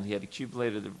ordinary man. He had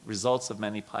accumulated the results of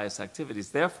many pious activities.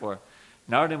 Therefore,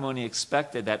 Narada Muni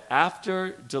expected that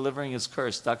after delivering his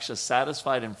curse, Daksha,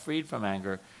 satisfied and freed from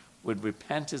anger, would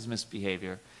repent his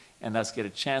misbehavior and thus get a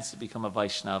chance to become a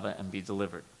Vaishnava and be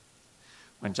delivered.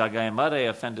 When Jagayamade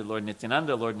offended Lord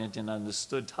Nityananda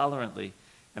stood tolerantly,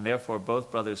 and therefore both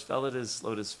brothers fell at his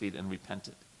lotus feet and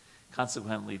repented.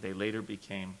 Consequently, they later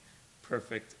became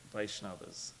perfect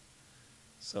Vaishnavas.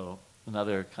 So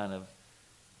another kind of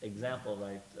example,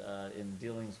 right, in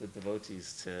dealings with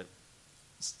devotees to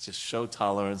just show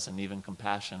tolerance and even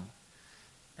compassion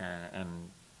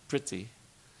and priti,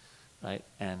 right?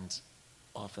 And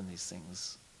often these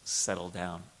things settle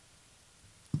down.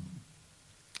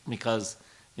 Because,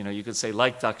 you could say,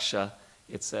 like Daksha,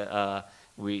 it's the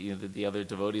other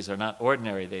devotees are not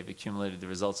ordinary. They've accumulated the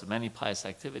results of many pious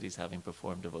activities having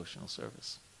performed devotional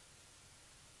service.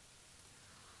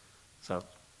 So,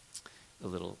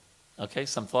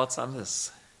 some thoughts on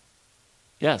this?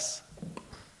 Yes?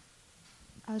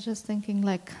 I was just thinking,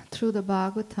 through the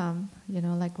Bhagavatam,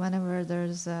 whenever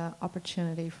there's an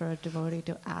opportunity for a devotee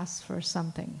to ask for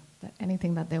something,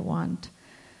 anything that they want,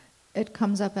 it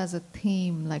comes up as a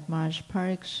theme, like Maharaj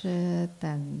Parikshit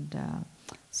and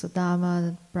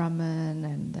Sudama Brahman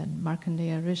and then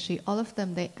Markandeya Rishi. All of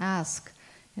them, they ask,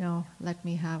 let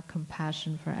me have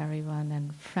compassion for everyone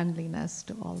and friendliness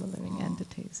to all the living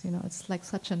entities. It's like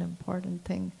such an important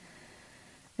thing.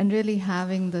 And really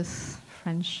having this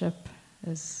friendship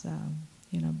is,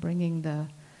 bringing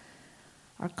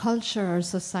our culture, our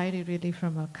society really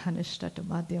from a Kanishta to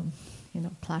Madhyam,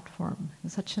 platform.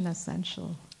 It's such an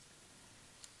essential,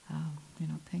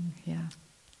 thing, yeah.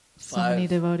 So many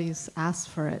devotees ask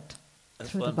for it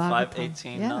through the Bhagavatam.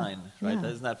 518.9, right? Yeah.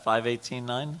 Isn't that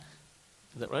 518.9?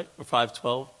 Is that right? Or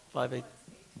 512? 518?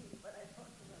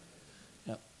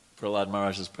 Yeah. Prahlad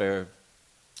Maharaj's prayer,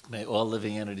 may all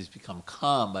living entities become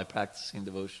calm by practicing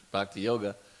devotion, bhakti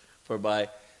yoga, for by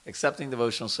accepting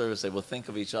devotional service they will think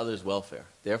of each other's welfare.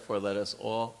 Therefore let us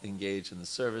all engage in the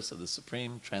service of the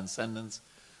Supreme Transcendence,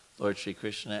 Lord Sri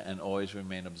Krishna, and always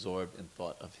remain absorbed in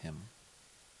thought of Him.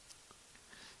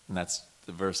 And that's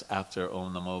the verse after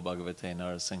Om Namo Bhagavate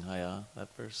Narasimhaya, that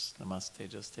verse, Namaste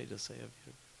Tejas Tejasaya.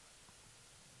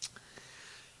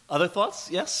 Other thoughts?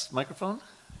 Yes, microphone.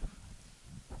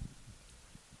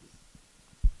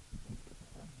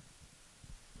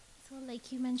 So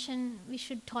like you mentioned, we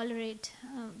should tolerate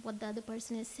what the other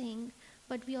person is saying.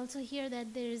 But we also hear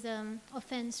that there is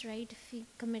offense, right? If we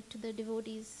commit to the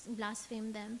devotees,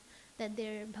 blaspheme them, that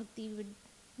their bhakti would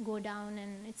go down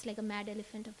and it's like a mad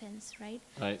elephant offense, right?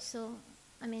 Right. So,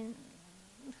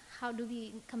 how do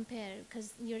we compare?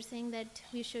 Because you're saying that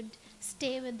we should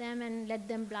stay with them and let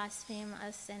them blaspheme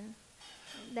us, and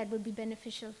that would be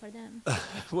beneficial for them.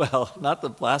 Well, not the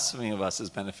blasphemy of us is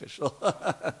beneficial.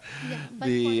 Yeah, but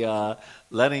the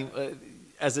letting,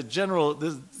 as a general,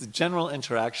 the general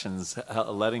interactions,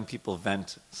 letting people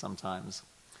vent sometimes.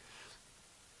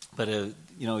 But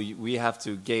we have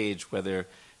to gauge whether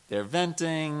they're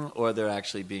venting or they're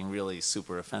actually being really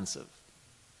super offensive,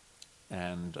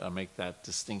 and make that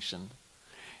distinction.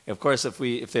 Of course, if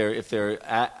they're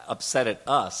upset at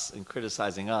us and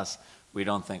criticizing us, we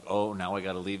don't think, oh, now I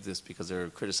got to leave this because they're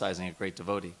criticizing a great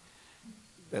devotee.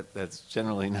 That's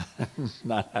generally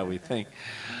not how we think.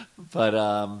 But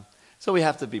so we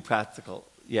have to be practical,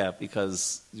 yeah,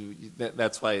 because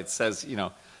that's why it says,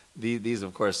 these,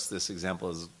 of course, this example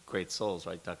is great souls,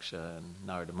 right? Daksha and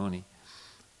Narada Muni.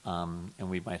 And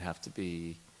we might have to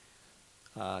be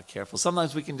careful.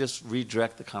 Sometimes we can just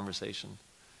redirect the conversation.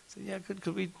 Say, yeah,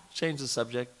 could we change the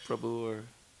subject, Prabhu, or,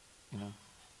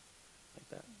 like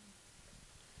that.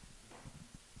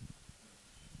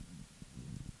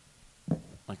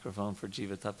 Microphone for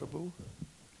Jivata Prabhu.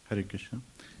 Hare Krishna.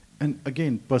 And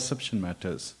again, perception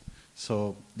matters.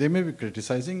 So they may be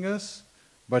criticizing us,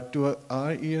 but to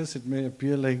our ears it may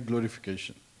appear like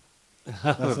glorification.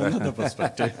 That's another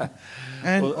perspective.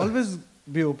 And always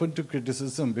be open to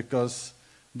criticism, because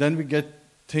then we get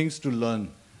things to learn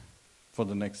for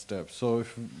the next step. So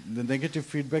if the negative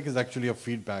feedback is actually a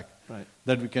feedback, right,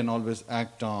 that we can always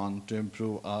act on to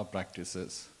improve our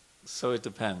practices. So it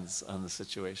depends on the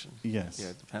situation. Yes. Yeah,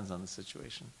 it depends on the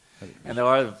situation. Hare And there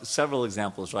are several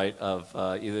examples, right, of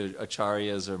either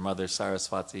acharyas or Mother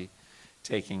Saraswati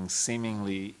taking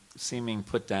seeming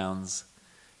put-downs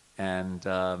and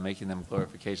making them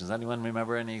glorifications. Anyone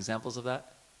remember any examples of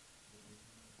that?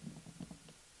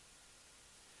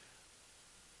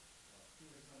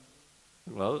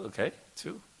 Well, okay,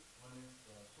 two.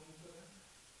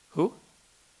 Who?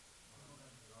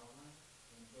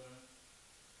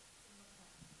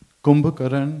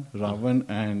 Kumbhakaran, Ravan,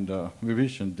 and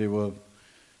Vibhishan, they were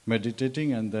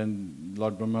meditating, and then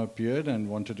Lord Brahma appeared and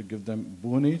wanted to give them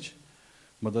boonage.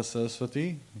 Mother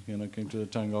Saraswati, came to the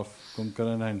tongue of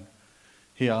Kumbhakaran, and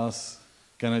he asked,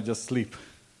 "Can I just sleep?"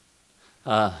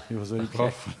 He was very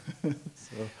powerful.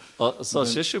 So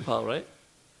Shishupal, right?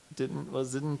 Didn't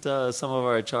some of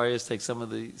our acharyas take some of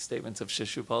the statements of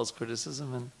Shishupal's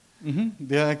criticism and?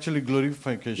 They are actually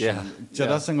glorification. Yeah.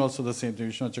 Jarasangha also the same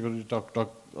thing. Vishwanath Chakravarti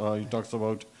he talks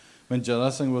about when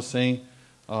Jarasangha was saying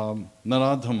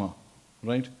Naradhama,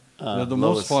 right? They're the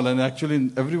most fallen.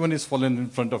 Actually, everyone is fallen in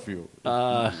front of you.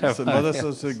 So Mother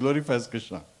Saraswati glorifies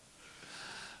Krishna.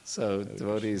 So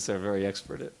devotees are very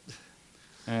expert at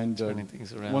turning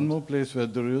things around. One more place where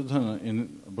Duryodhana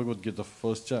in Bhagavad Gita,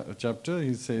 first chapter,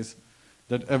 he says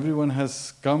that everyone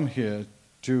has come here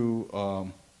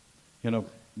to,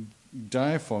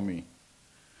 die for me.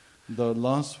 The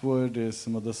last word is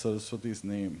Mother Saraswati's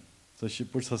name. So she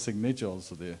puts her signature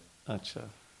also there. Acha.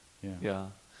 Yeah. Yeah.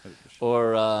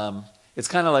 Or it's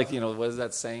kind of like, what is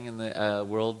that saying in the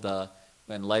world?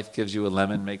 When life gives you a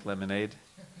lemon, make lemonade.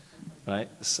 Right?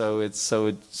 So this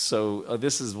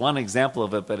is one example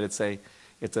of it, but it's a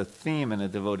theme in a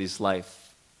devotee's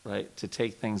life, right? To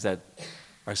take things that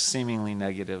are seemingly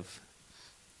negative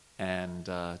and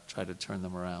try to turn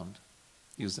them around.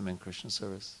 Use them in Krishna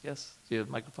service. Yes? Do you have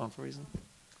a microphone for a reason?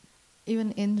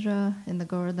 Even Indra in the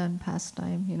Govardhan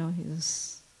pastime,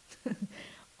 he's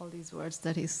all these words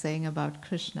that he's saying about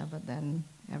Krishna, but then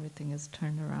everything is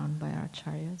turned around by our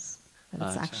acharyas. That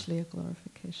it's actually a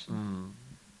glorification. Mm.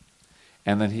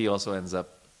 And then he also ends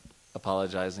up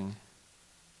apologizing.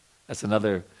 That's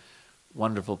another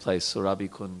wonderful place, Surabhi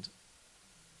Kund,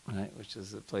 right? Which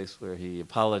is a place where he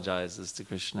apologizes to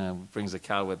Krishna, brings a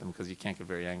cow with him because you can't get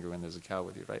very angry when there's a cow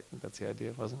with you, right? That's the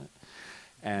idea, wasn't it?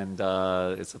 And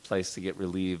it's a place to get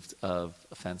relieved of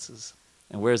offenses.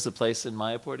 And where's the place in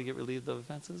Mayapur to get relieved of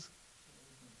offenses?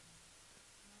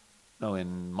 No,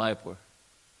 in Mayapur.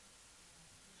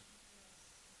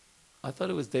 I thought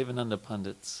it was Devananda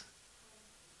Pandit's.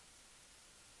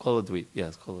 Koladweep,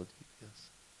 yes, Koladweep, yes.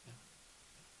 Yeah.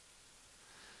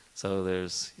 So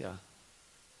there's,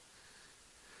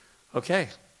 Okay.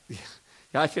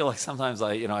 Yeah, I feel like sometimes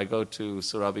I go to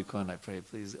Surabhi Kund, I pray,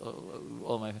 please,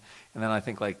 all my, and then I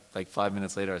think like 5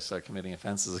 minutes later I start committing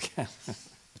offenses again.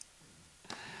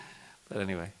 But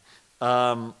anyway.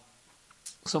 So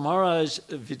Maharaj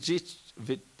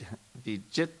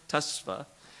Vijitasva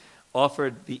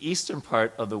offered the eastern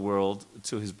part of the world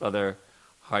to his brother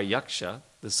Haryaksha,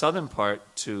 the southern part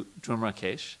to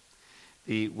Drumrakesh,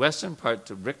 the western part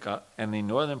to Vrika, and the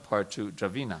northern part to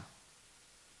Dravina.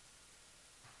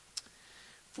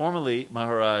 Formerly,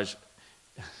 Maharaj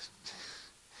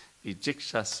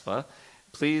Vijikshasva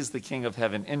pleased the king of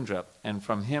heaven Indra, and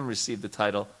from him received the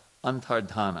title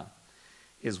Antardhana.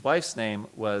 His wife's name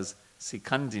was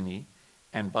Sikandini,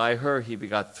 and by her he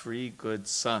begot 3 good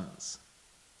sons.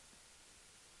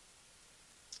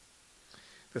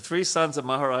 The 3 sons of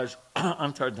Maharaj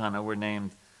Antardhana were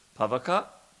named Pavaka,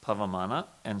 Pavamana,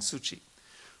 and Suchi.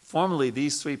 Formerly,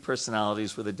 these 3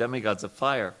 personalities were the demigods of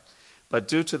fire, but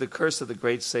due to the curse of the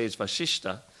great sage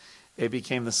Vashishta, they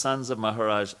became the sons of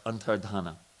Maharaj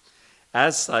Antardhana.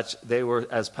 As such, they were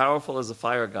as powerful as the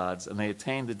fire gods, and they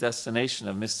attained the destination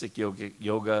of mystic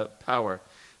yoga power,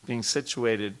 being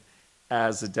situated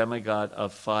as the demigod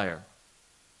of fire.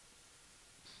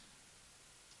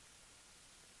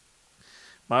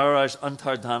 Maharaj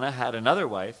Antardhana had another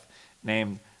wife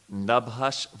named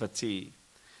Nabhashvati,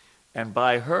 and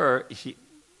by her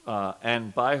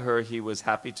he was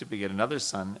happy to beget another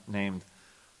son named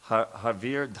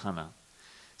Havirdhana.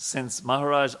 Since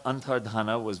Maharaj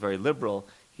Antardhana was very liberal,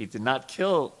 he did not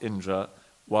kill Indra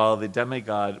while the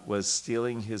demigod was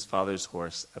stealing his father's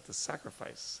horse at the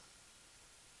sacrifice.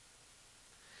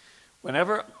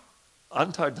 Whenever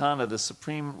Antardhana, the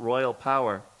supreme royal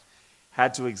power,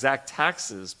 had to exact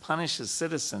taxes, punish his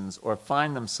citizens, or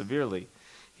fine them severely,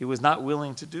 he was not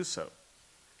willing to do so.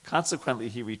 Consequently,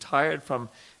 he retired from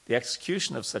the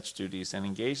execution of such duties and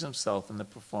engaged himself in the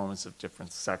performance of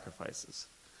different sacrifices.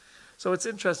 So it's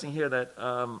interesting here that,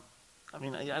 I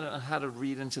don't know how to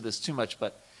read into this too much,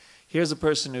 but Here's a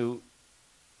person who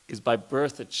is by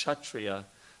birth a Kshatriya,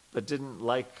 but didn't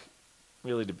like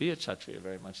really to be a Kshatriya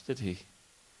very much, did he?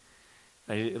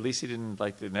 At least he didn't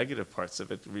like the negative parts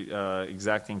of it,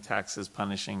 exacting taxes,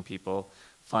 punishing people,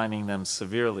 fining them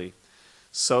severely.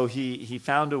 So he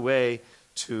found a way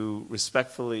to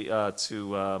responsibly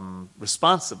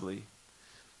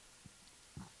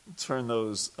turn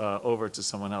those over to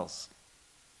someone else.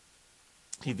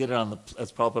 He did it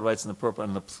as Prabhupada writes in the purport,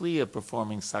 on the plea of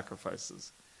performing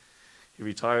sacrifices. He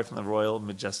retired from the royal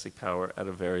majestic power at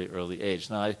a very early age.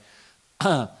 Now,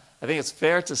 I think it's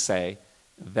fair to say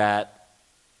that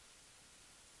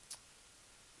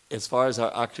as far as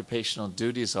our occupational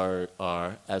duties are,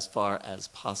 as far as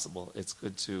possible, it's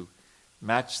good to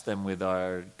match them with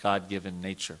our God-given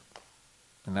nature.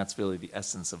 And that's really the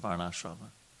essence of varnashrama.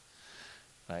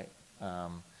 Right?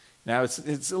 Now,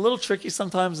 it's a little tricky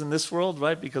sometimes in this world,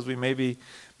 right? Because we may be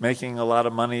making a lot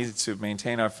of money to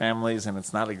maintain our families, and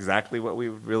it's not exactly what we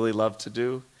would really love to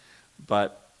do,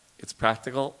 but it's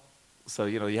practical. So,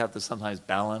 you have to sometimes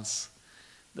balance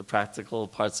the practical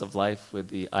parts of life with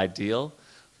the ideal.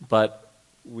 But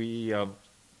we,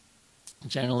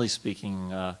 generally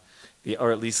speaking, or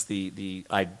at least the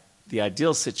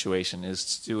ideal situation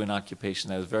is to do an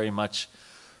occupation that is very much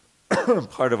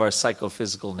part of our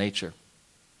psychophysical nature.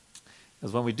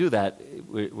 Because when we do that,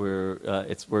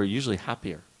 we're usually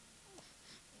happier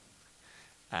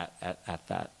at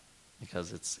that,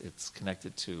 because it's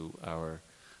connected to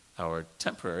our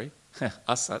temporary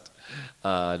asat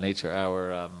nature.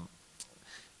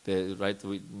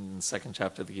 In the second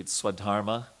chapter of the Gita,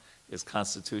 Swadharma is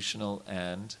constitutional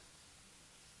and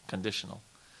conditional.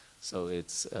 So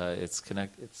it's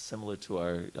similar to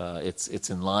our it's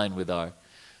in line with our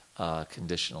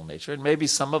conditional nature. And maybe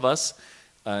some of us,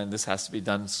 and this has to be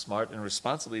done smart and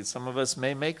responsibly, some of us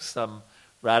may make some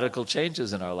radical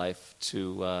changes in our life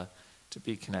to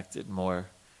be connected more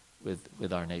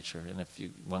with our nature. And if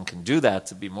one can do that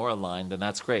to be more aligned, then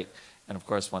that's great. And of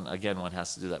course, one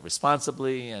has to do that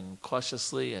responsibly and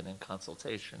cautiously and in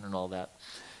consultation and all that.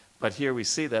 But here we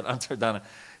see that Antardana,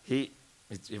 it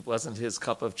wasn't his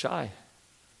cup of chai,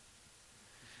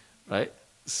 right?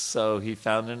 So he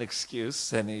found an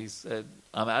excuse and he said,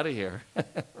 I'm out of here,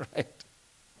 right?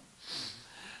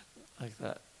 Like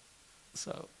that.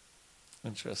 So,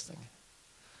 interesting.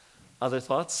 Other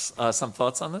thoughts? Some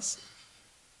thoughts on this?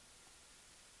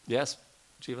 Yes,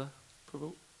 Jiva,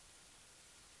 Prabhu?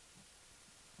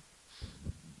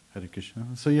 Hare Krishna.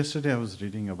 So yesterday I was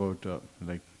reading about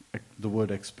the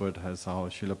word expert has how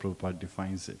Srila Prabhupada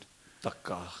defines it.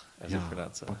 Takka, as you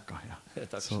pronounce it. Pakka,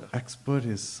 yeah. So expert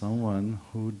is someone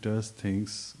who does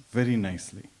things very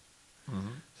nicely. Mm-hmm.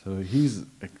 So he's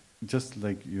just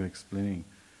like you're explaining,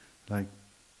 like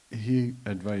he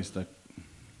advised that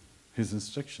his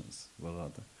instructions were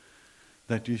rather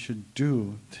that you should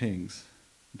do things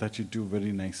that you do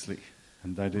very nicely,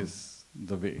 and that is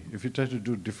the way. If you try to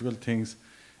do difficult things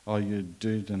or you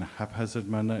do it in a haphazard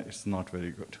manner, it's not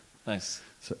very good. Nice.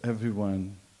 So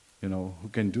everyone, who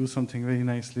can do something very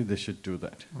nicely, they should do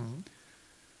that. Mm-hmm.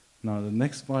 Now the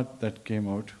next part that came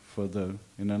out further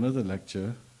in another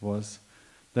lecture was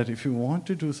that if you want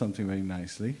to do something very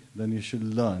nicely, then you should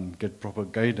learn, get proper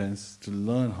guidance to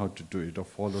learn how to do it or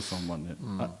follow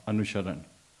someone, anusharan.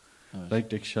 Right?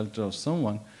 Take shelter of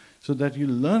someone so that you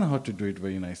learn how to do it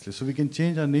very nicely. So we can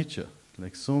change our nature.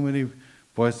 Like so many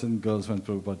boys and girls when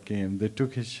Prabhupada came, they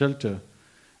took his shelter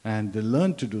and they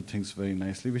learned to do things very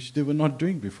nicely, which they were not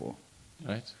doing before.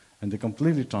 Right. And they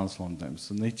completely transformed them.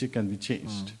 So nature can be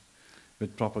changed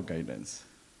with proper guidance.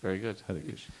 Very good. Hare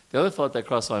Krishna. The other thought that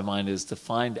crossed my mind is to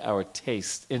find our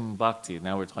taste in bhakti.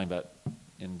 Now we're talking about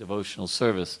in devotional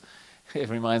service. It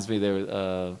reminds me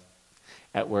there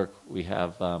at work we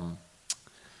have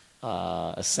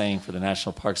a saying for the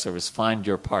National Park Service: find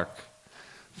your park.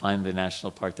 Find the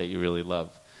national park that you really love.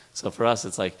 So for us,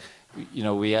 it's like,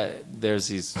 there's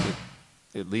these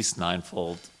at least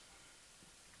ninefold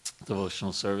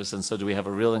devotional service. And so do we have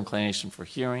a real inclination for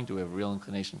hearing? Do we have a real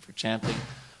inclination for chanting?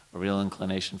 A real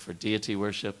inclination for deity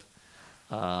worship?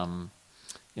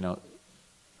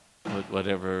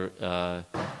 Whatever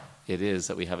it is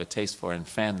that we have a taste for, and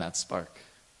fan that spark.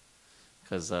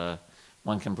 Because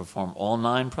one can perform all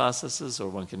 9 processes, or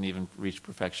one can even reach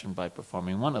perfection by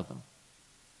performing one of them.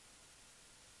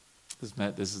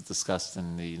 This is discussed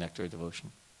in the Nectar of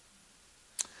Devotion.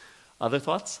 Other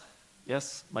thoughts?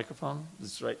 Yes, microphone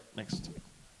is right next to you.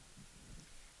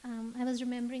 I was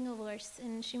remembering a verse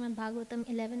in Srimad Bhagavatam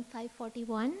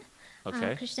 11.5.41.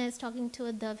 Okay. Krishna is talking to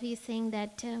Uddhav. He is saying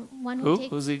that one who takes...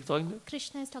 Who's he talking to?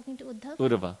 Krishna is talking to Uddhav.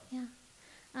 Uddhava.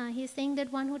 Yeah. He is saying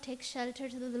that one who takes shelter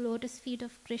to the lotus feet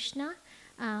of Krishna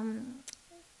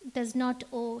does not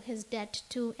owe his debt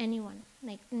to anyone,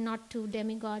 like not to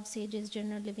demigods, sages,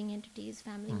 general living entities,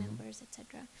 family members,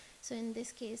 etc. So in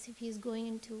this case, if he's going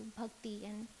into bhakti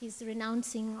and he's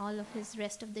renouncing all of his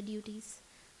rest of the duties,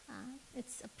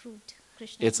 it's approved.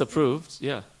 Krishna. It's approved,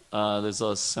 yeah. There's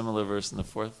a similar verse in the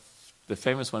fourth. The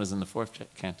famous one is in the fourth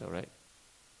canto, right?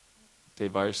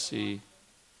 Devarshi.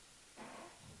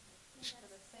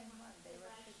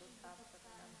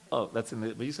 Oh, that's in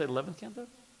the. But you said 11th canto?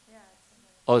 Yeah.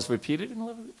 Oh, it's repeated in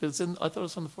 11th. It's in. I thought it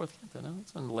was from the fourth canto. No,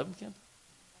 it's in the 11th canto.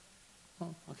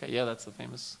 Oh, okay. Yeah, that's the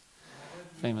famous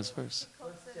verse.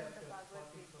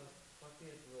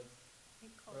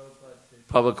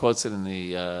 Prabhupada quotes it in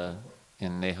the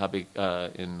in the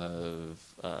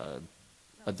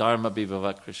Adharma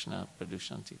Bhivavat Krishna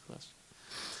Pradushanti class.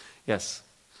 Yes.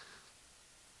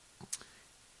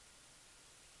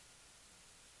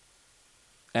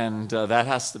 And that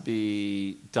has to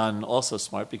be done also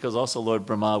smart, because also Lord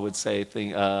Brahma would say,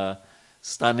 Stanestita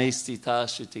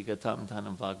Shutigatam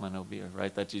Tanam Vagmanobir,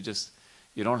 right? That you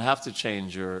don't have to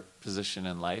change your position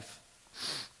in life,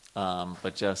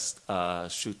 but just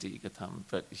Shuti Gatam,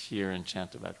 but hear and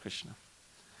chant about Krishna.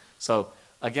 So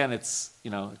again, it's,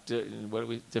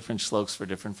 different shlokas for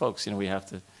different folks. We have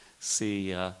to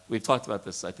see, we've talked about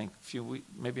this, I think,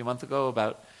 maybe a month ago,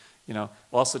 about,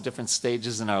 also different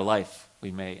stages in our life.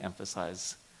 We may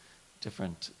emphasize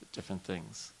different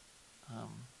things.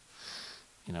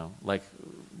 Like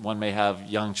one may have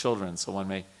young children, so one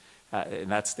may, in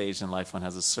that stage in life, one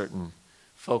has a certain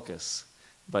focus.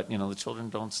 But, the children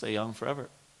don't stay young forever.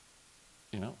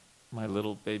 My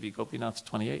little baby Gopinath's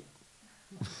 28.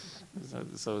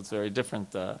 So it's very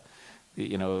different.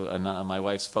 My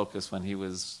wife's focus when he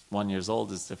was 1 year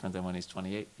old is different than when he's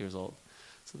 28 years old.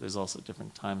 So there's also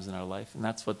different times in our life. And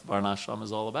that's what Varnashram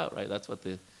is all about, right? That's what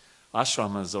the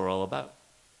ashramas are all about.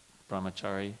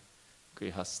 Brahmachari,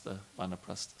 Grihastha,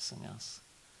 Vanaprastha, Sannyas.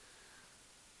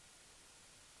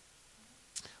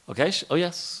 Okay? Oh,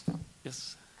 yes.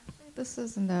 Yes. This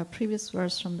is in the previous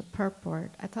verse from the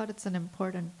purport. I thought it's an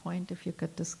important point if you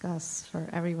could discuss for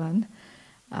everyone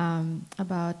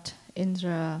about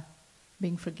Indra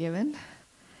being forgiven.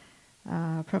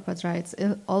 Prabhupada writes,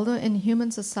 although in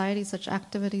human society such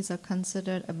activities are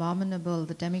considered abominable,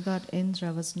 the demigod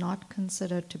Indra was not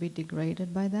considered to be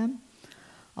degraded by them.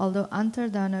 Although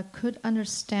Antardana could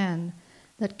understand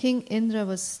that King Indra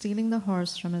was stealing the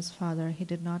horse from his father, he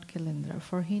did not kill Indra,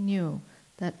 for he knew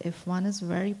that if one who is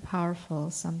very powerful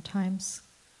sometimes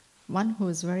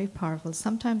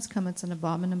commits an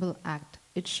abominable act,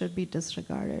 it should be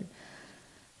disregarded.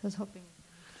 I was hoping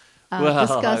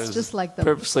discuss just like the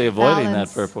purposely avoiding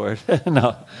balance. that purport.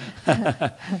 No.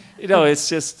 It's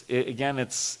just,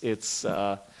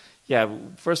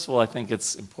 first of all, I think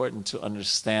it's important to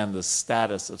understand the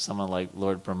status of someone like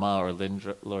Lord Brahma or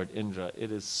Lord Indra.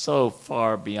 It is so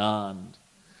far beyond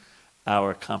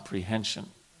our comprehension,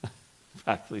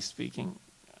 practically speaking.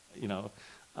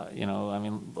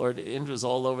 Lord Indra's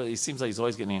all over. He seems like he's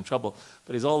always getting in trouble,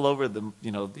 but he's all over the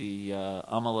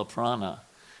Amala Purana,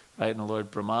 right? And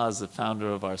Lord Brahma is the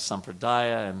founder of our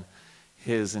sampradaya, and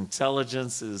his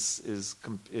intelligence is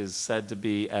said to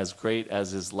be as great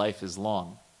as his life is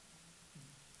long,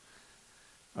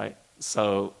 right?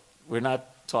 So we're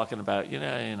not talking about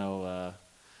so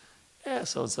and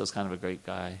so's kind of a great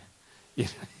guy,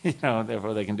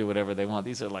 therefore they can do whatever they want.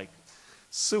 These are like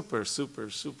super, super,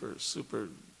 super, super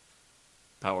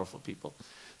powerful people.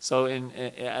 So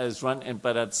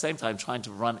but at the same time, trying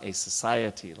to run a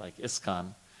society like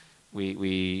ISKCON,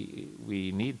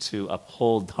 we need to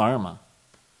uphold dharma,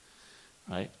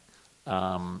 right?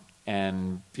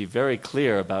 And be very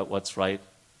clear about what's right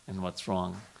and what's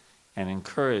wrong, and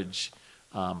encourage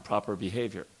proper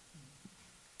behavior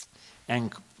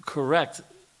and correct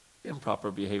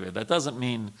improper behavior. That doesn't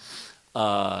mean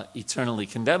eternally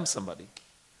condemn somebody,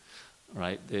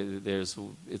 right?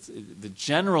 The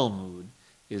general mood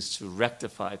is to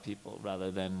rectify people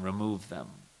rather than remove them.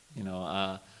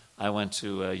 I went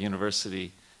to a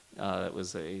university that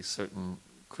was a certain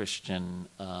Christian,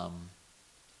 I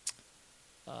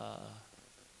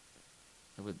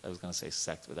was going to say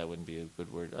sect, but that wouldn't be a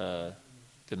good word,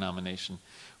 denomination,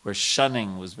 where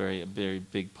shunning was a very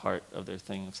big part of their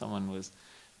thing. If someone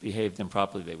behaved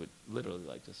improperly, they would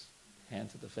literally just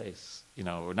hand to the face,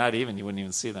 or not even, you wouldn't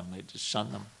even see them, they'd just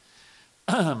shun them.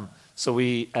 So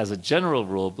we, as a general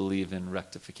rule, believe in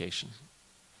rectification,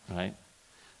 right?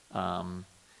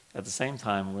 At the same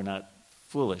time, we're not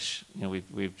foolish.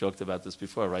 We've joked about this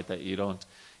before, right? That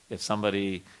if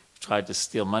somebody tried to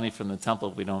steal money from the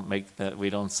temple, we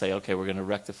don't say, okay, we're going to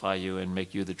rectify you and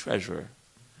make you the treasurer,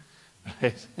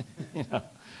 right?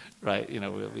 right?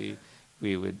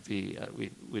 We would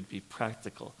be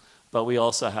practical. But we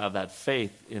also have that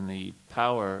faith in the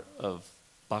power of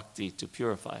bhakti to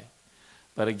purify.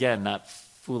 But again, not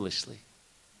foolishly.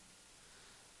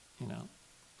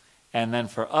 And then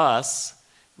for us,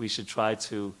 we should try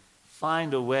to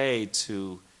find a way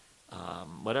to,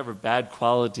 whatever bad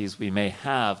qualities we may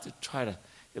have, to try to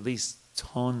at least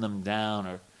tone them down.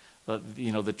 Or,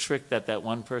 the trick that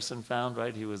one person found,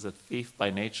 right? He was a thief by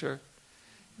nature,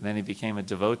 and then he became a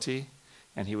devotee,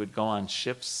 and he would go on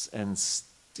ships and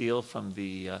steal from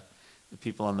the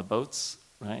people on the boats,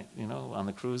 right? On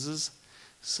the cruises.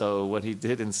 So what he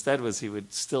did instead was he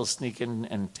would still sneak in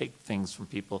and take things from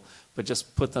people, but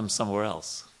just put them somewhere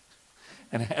else.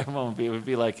 And everyone it would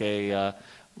be like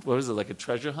like a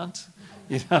treasure hunt?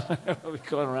 Everyone would be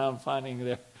going around finding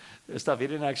their stuff. He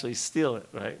didn't actually steal it,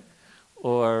 right?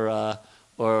 Or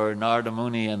Narada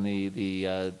Muni and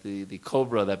the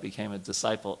cobra that became a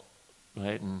disciple,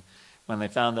 right? And when they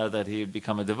found out that he had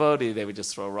become a devotee, they would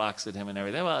just throw rocks at him and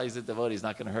everything. Well, he's a devotee, he's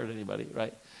not going to hurt anybody,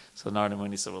 right? So Narada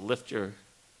Muni said, well, lift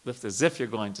as if you're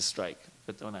going to strike,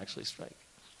 but don't actually strike.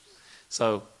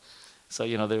 So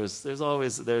there's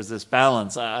this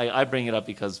balance. I bring it up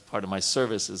because part of my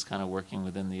service is kind of working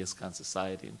within the ISKCON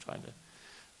society and trying to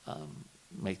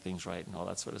make things right and all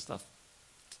that sort of stuff.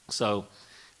 So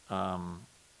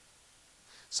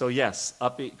yes,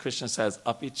 Krishna says,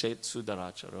 api chet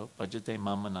sudaracharo bhajate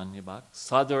mam ananyabhak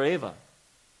sadureva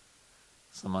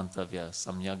samantavya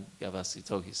samyag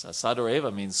yavasitohisa.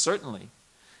 Sadureva means certainly.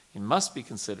 He must be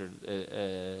considered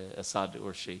a sadhu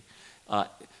or she.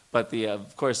 But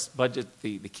of course,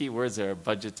 the key words there are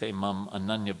bhajate mam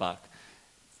ananyabhak.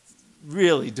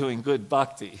 Really doing good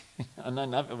bhakti.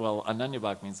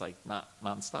 Ananyabhak means like not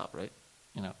non-stop, right?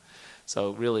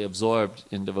 So really absorbed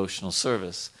in devotional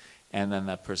service, and then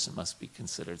that person must be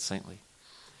considered saintly.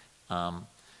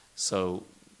 So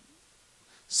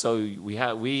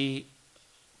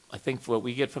I think what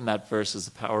we get from that verse is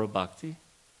the power of bhakti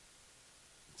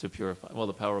to purify. Well,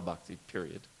 the power of bhakti,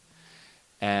 period.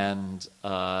 And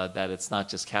that it's not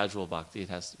just casual bhakti; it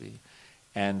has to be,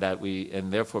 and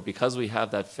therefore, because we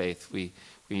have that faith, we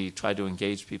try to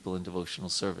engage people in devotional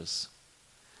service.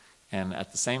 And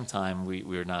at the same time,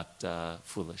 we're not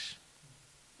foolish,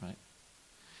 right?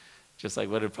 Just like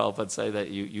what did Prabhupada say, that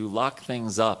you lock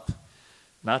things up,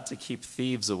 not to keep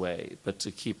thieves away, but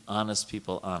to keep honest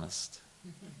people honest.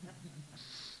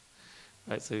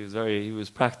 Right? So he was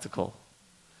practical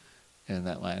in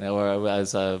that way. Or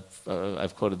as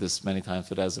I've quoted this many times,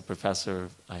 but as a professor,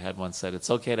 I had once said, it's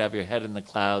okay to have your head in the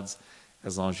clouds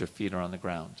as long as your feet are on the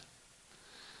ground.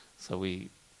 So we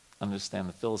understand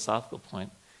the philosophical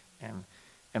point. And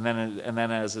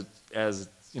then as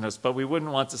but we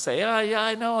wouldn't want to say,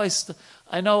 I know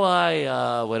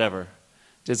I whatever,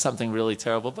 did something really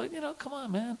terrible, but come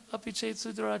on, man, api chet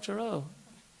sudaracharo.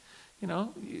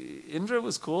 Indra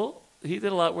was cool. He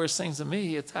did a lot worse things than me.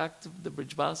 He attacked the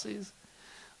Brijbasis.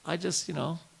 I just,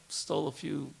 stole a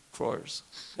few crores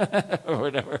or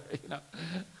whatever,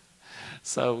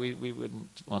 So we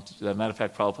wouldn't want to do that. Matter of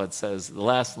fact, Prabhupada says, the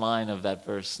last line of that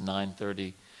verse,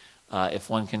 930, if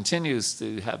one continues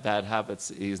to have bad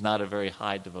habits, he's not a very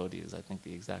high devotee, is I think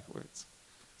the exact words.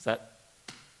 Is that?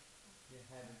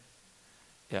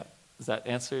 Yeah.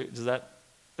 Does that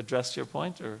address your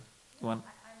point, or you want? I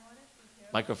wanted to hear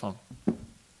microphone?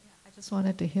 I just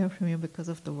wanted to hear from you because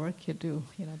of the work you do,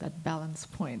 that balance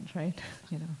point, right?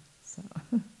 So,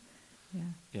 yeah.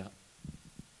 Yeah.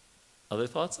 Other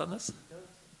thoughts on this?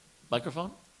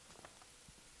 Microphone?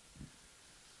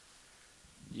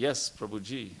 Yes,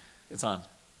 Prabhuji, it's on.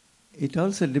 It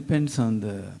also depends on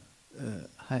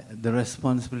the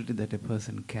responsibility that a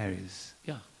person carries.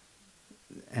 Yeah.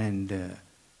 And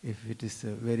if it is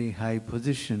a very high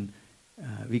position,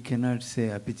 we cannot say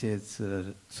apichet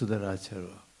sudaracharo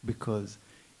because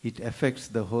it affects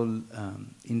the whole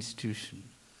institution.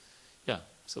 Yeah,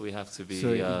 so we have to be...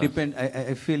 So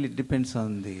I feel it depends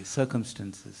on the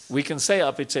circumstances. We can say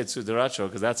apichet sudaracharo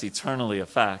because that's eternally a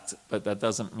fact, but that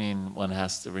doesn't mean one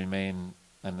has to remain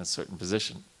in a certain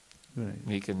position. Right.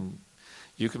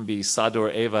 You can be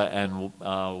sadur eva and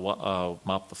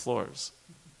mop the floors,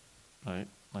 right,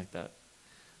 like that.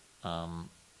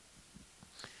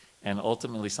 And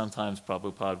ultimately, sometimes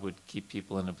Prabhupada would keep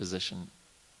people in a position,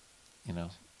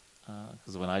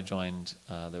 because when I joined,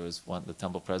 there was the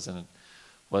temple president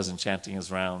wasn't chanting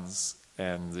his rounds,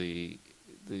 and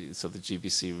so the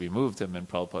GBC removed him, and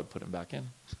Prabhupada put him back in.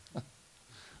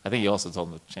 I think he also told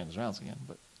him to chant his rounds again,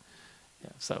 but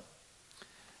yeah, so,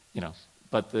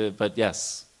 but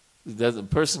yes, the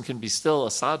person can be still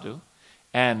a sadhu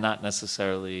and not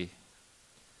necessarily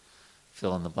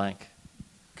fill in the blank.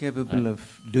 capable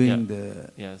of doing Yeah.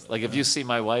 the... Yes, like if you see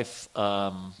my wife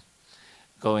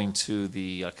going to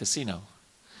the casino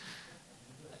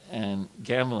and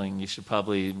gambling, we should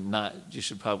probably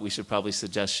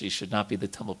suggest she should not be the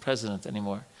temple president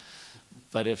anymore.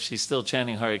 But if she's still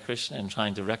chanting Hare Krishna and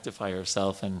trying to rectify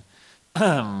herself and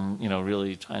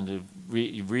really trying to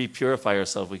re-purify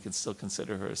herself, we can still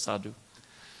consider her a sadhu,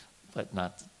 but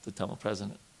not the temple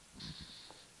president.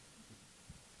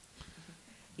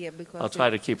 Yeah, because I'll try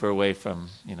to keep her away from,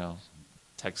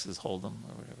 Texas Hold'em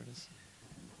or whatever it is.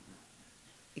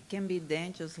 it can be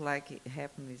dangerous, like it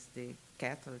happened with the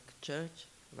Catholic Church,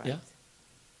 right? Yeah.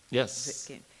 Yes.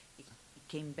 It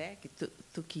came back. It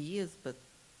took years, but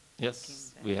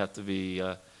Yes. We have to be.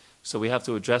 So we have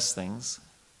to address things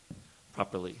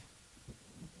properly.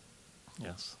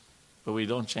 Yes. But we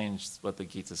don't change what the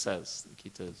Gita says. The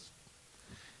Gita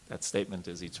that statement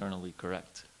is eternally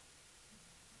correct.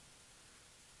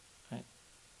 Right?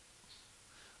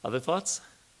 Other thoughts?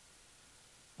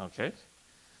 Okay.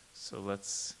 So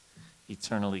let's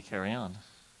eternally carry on.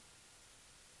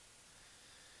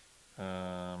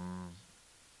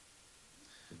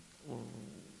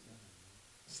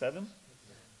 7.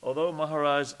 Although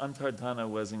Maharaj Antardhana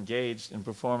was engaged in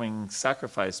performing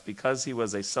sacrifice because he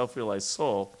was a self-realized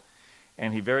soul,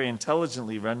 and he very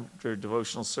intelligently rendered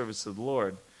devotional service to the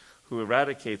Lord, who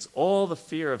eradicates all the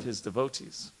fear of his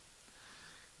devotees.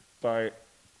 By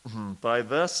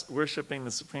thus worshipping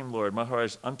the Supreme Lord,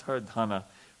 Maharaj Antardhana,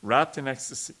 wrapped in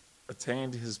ecstasy,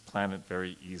 attained his planet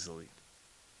very easily.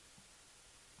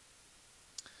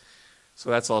 So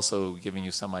that's also giving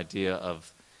you some idea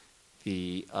of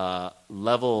the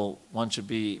level one should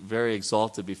be very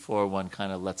exalted before one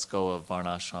kind of lets go of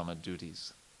varnashrama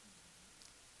duties.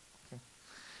 Okay.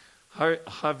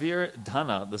 Havir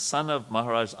Dhana, the son of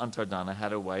Maharaj Antardhana,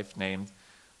 had a wife named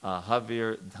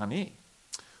Havir Dhani,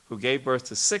 who gave birth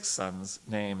to 6 sons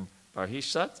named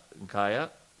Barhishat, Gaya,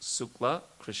 Sukla,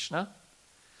 Krishna,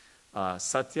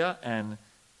 Satya, and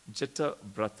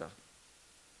Jitabrata.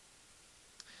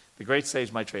 The great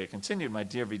sage Maitreya continued, "My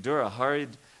dear Vidura,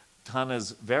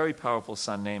 Haridhana's very powerful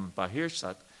son named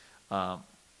Bahishat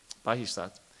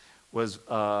was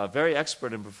very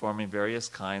expert in performing various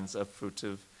kinds of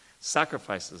fruitive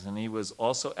sacrifices, and he was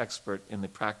also expert in the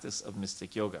practice of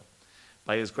mystic yoga.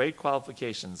 By his great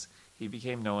qualifications, he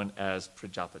became known as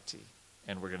Prajapati."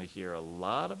 And we're going to hear a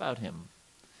lot about him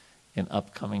in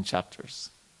upcoming chapters.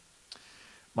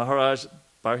 Maharaj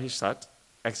Barhishat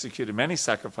executed many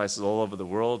sacrifices all over the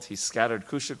world. He scattered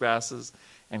kusha grasses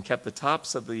and kept the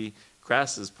tops of the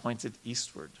grasses pointed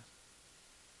eastward.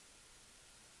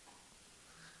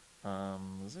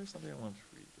 Is there something I want to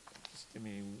read? Just give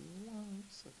me 1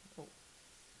 second.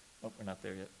 Oh, we're not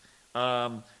there yet.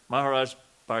 Maharaj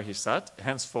Barhisat,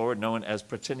 henceforward known as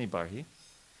Prachini Barhi,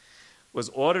 was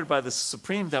ordered by the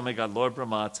supreme demigod Lord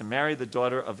Brahma to marry the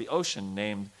daughter of the ocean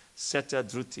named Setya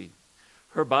Dhruti.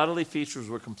 Her bodily features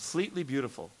were completely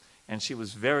beautiful, and she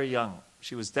was very young.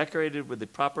 She was decorated with the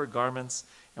proper garments,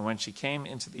 and when she came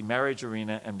into the marriage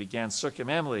arena and began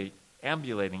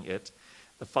circumambulating it,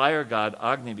 the fire god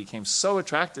Agni became so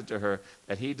attracted to her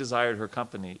that he desired her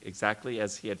company exactly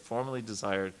as he had formerly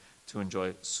desired to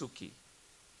enjoy Sukhi.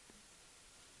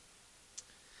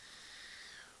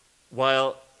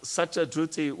 While Satya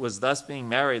Dhruti was thus being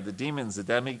married, the demons, the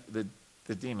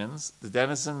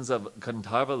denizens of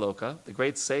Gandharva Loka, the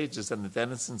great sages and the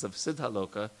denizens of Siddha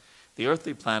Loka, the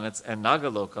earthly planets, and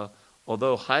Nagaloka,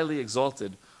 although highly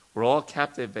exalted, were all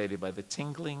captivated by the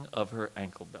tingling of her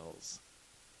ankle bells.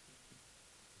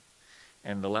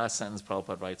 And the last sentence,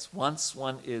 Prabhupada writes, "Once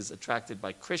one is attracted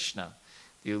by Krishna,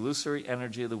 the illusory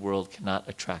energy of the world cannot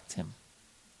attract him."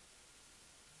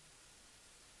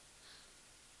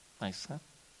 Nice, huh?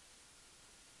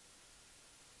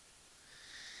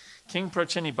 King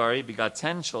Prachinibari begot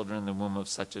 10 children in the womb of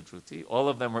Satyadruti. All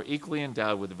of them were equally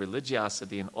endowed with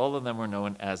religiosity, and all of them were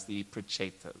known as the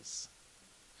Prachetas.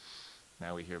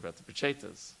 Now we hear about the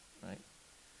Prachetas, right?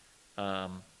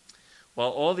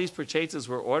 While all these Prachetas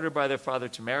were ordered by their father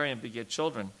to marry and beget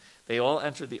children, they all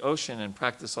entered the ocean and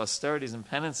practiced austerities and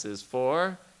penances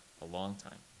for a long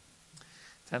time,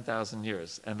 10,000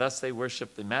 years. And thus they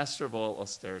worshiped the master of all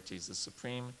austerities, the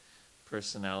Supreme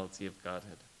Personality of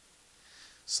Godhead.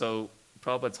 So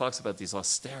Prabhupada talks about these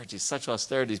austerities, such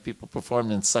austerities people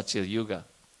performed in Satya Yuga.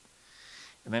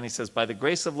 And then he says, by the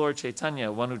grace of Lord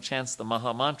Chaitanya, one who chants the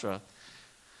Maha Mantra,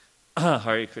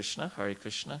 Hare Krishna,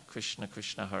 Krishna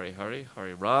Krishna, Hare Hare,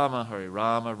 Hare Rama,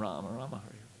 Rama Rama,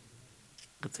 Hare,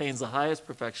 attains the highest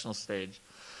perfectional stage,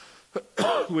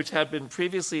 which had been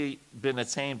previously been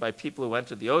attained by people who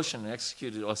entered the ocean and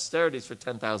executed austerities for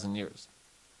 10,000 years.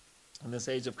 In this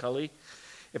age of Kali,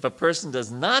 If a person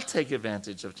does not take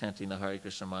advantage of chanting the Hare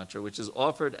Krishna mantra, which is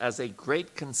offered as a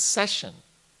great concession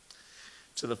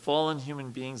to the fallen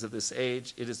human beings of this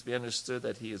age, it is to be understood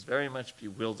that he is very much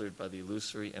bewildered by the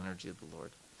illusory energy of the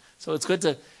Lord. So it's good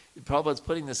to, Prabhupada's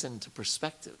putting this into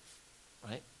perspective,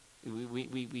 right?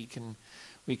 We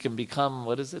can become,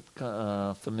 what is it?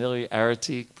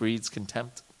 Familiarity breeds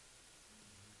contempt.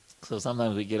 So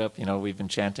sometimes we get up, we've been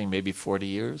chanting maybe 40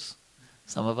 years,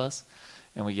 some of us,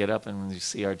 and we get up and we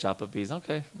see our japa beads.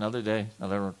 Okay, another day,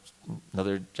 another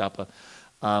japa.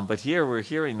 But here we're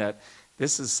hearing that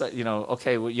this is,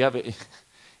 okay, well, you have it.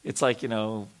 It's like,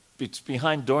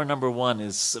 behind door number 1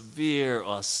 is severe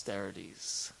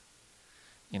austerities.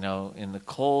 In the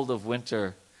cold of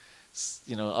winter,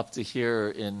 up to here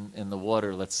in the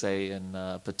water, let's say in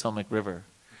Potomac River,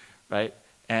 right?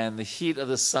 And the heat of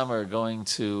the summer going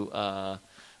to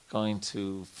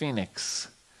Phoenix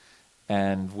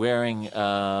and wearing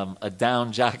a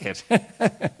down jacket,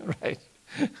 right?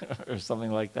 Or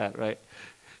something like that, right?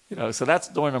 So that's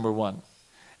door number 1.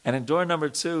 And in door number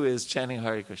 2 is chanting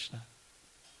Hare Krishna.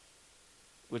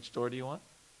 Which door do you want?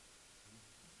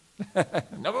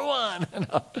 Number 1.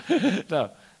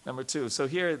 No, number 2. So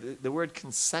here, the word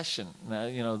concession. Now,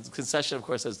 concession, of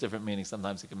course, has different meanings.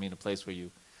 Sometimes it can mean a place where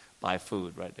you buy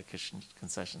food, right? A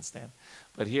concession stand.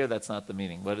 But here, that's not the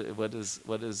meaning. What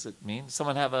does it mean?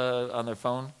 Someone have on their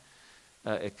phone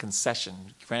a concession,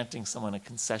 granting someone a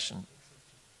concession.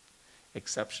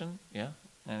 Exception, yeah.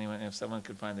 Anyone, if someone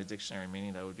could find the dictionary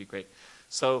meaning, that would be great.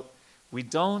 So we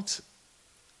don't.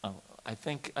 I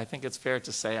think it's fair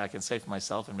to say, I can say for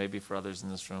myself and maybe for others in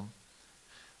this room,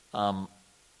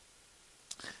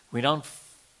 we don't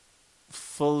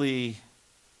fully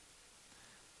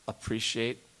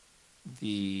appreciate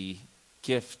the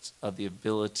gift of the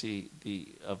ability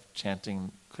of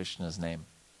chanting Krishna's name,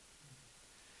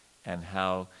 and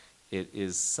how it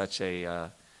is such a,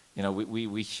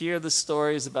 we hear the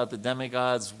stories about the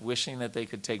demigods wishing that they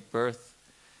could take birth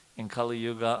in Kali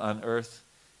Yuga on earth,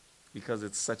 because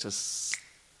it's such a,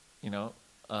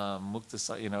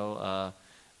 mukta,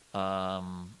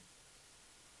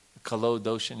 Kalo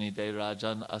doshani de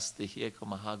rajan astihye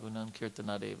mahagunan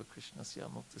kirtanadeva krishnasya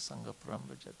mukta sangha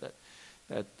parambrajat.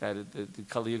 That the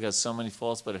Kali Yuga has so many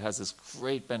faults, but it has this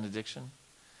great benediction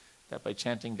that by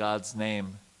chanting God's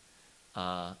name,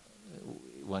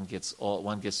 one gets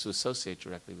to associate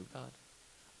directly with God.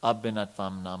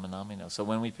 Abhinatvam namanamino. So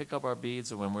when we pick up our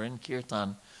beads or when we're in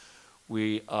kirtan,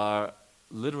 we are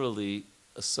literally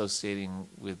associating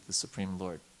with the Supreme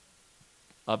Lord.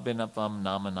 Abhinatvam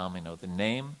namanamino. The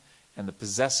name and the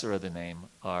possessor of the name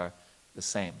are the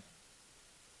same.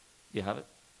 You have it?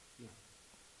 Yeah.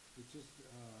 It's just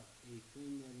a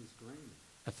thing that is granted.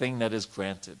 A thing that is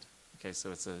granted. Okay,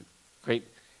 so it's a great,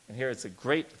 and here it's a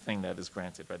great thing that is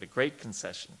granted, right? A great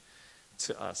concession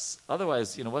to us.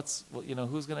 Otherwise,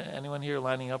 who's anyone here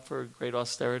lining up for great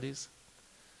austerities?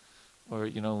 Or,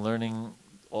 learning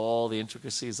all the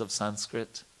intricacies of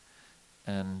Sanskrit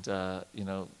and,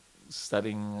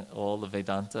 studying all the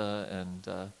Vedanta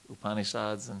and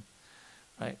Upanishads, and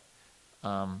right?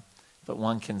 But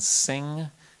one can sing,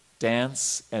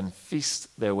 dance, and feast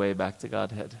their way back to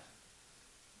Godhead.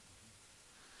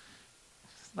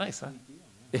 It's nice, huh?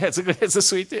 Yeah, it's a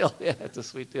sweet deal. Yeah, it's a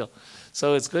sweet deal.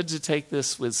 So it's good to take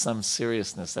this with some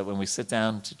seriousness, that when we sit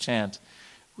down to chant,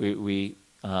 the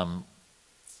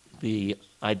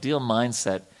ideal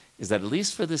mindset is that at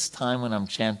least for this time when I'm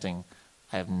chanting,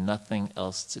 I have nothing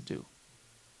else to do.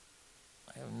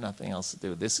 I have nothing else to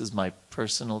do. This is my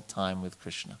personal time with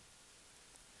Krishna.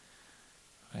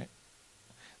 Right?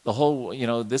 The whole,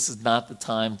 this is not the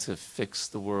time to fix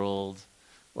the world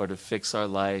or to fix our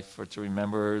life or to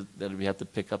remember that we have to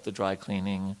pick up the dry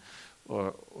cleaning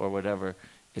or whatever.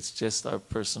 It's just our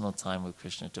personal time with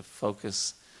Krishna, to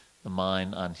focus the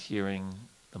mind on hearing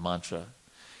the mantra.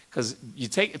 Because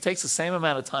it takes the same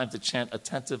amount of time to chant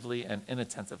attentively and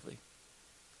inattentively.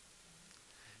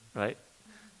 Right?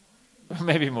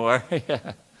 Maybe more,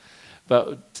 yeah.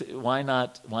 But why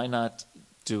not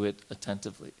do it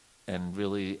attentively and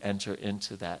really enter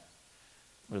into that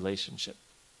relationship?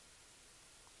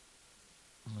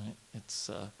 Right? It's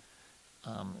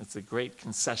a great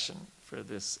concession for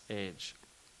this age.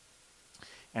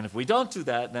 And if we don't do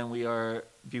that, then we are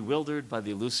bewildered by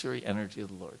the illusory energy of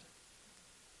the Lord.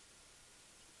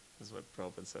 This is what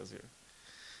Prabhupada says here.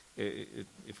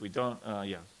 If we don't,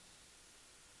 yeah.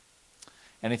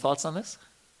 Any thoughts on this?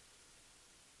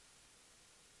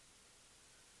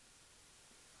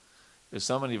 There's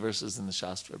so many verses in the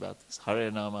Shastra about this.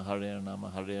 Hare Nama, Hare Nama,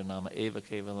 Hare Nama, Eva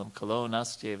Kevalam, Kalo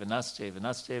Nascheva, Nascheva,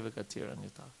 Nascheva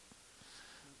Katiranyata.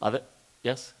 Other?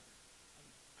 Yes?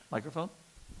 Microphone?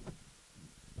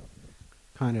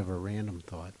 kind of a random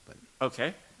thought, but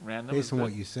Okay, random. based is on good.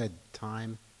 what you said,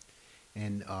 time.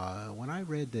 And when I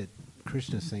read that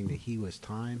Krishna saying that he was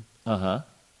time, Uh-huh.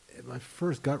 my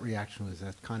first gut reaction was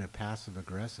that's kind of passive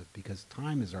aggressive because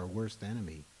time is our worst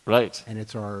enemy, Right. and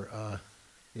it's our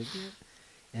isn't it?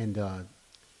 And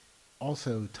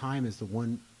also, time is the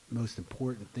one most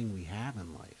important thing we have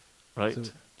in life. Right. So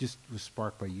just was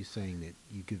sparked by you saying that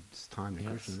you give time to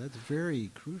Yes. Krishna. That's very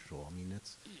crucial. I mean,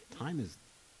 that's time is.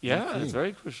 the Yeah, it's thing.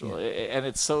 very crucial. Yeah. And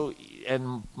it's so,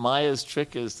 and Maya's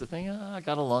trick is to think, I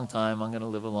got a long time, I'm going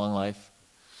to live a long life.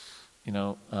 You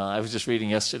know, I was just reading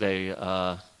yesterday,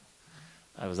 I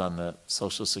was on the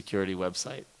Social Security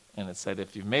website, and it said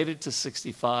if you've made it to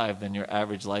 65, then your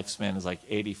average lifespan is like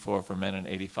 84 for men and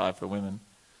 85 for women.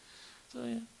 So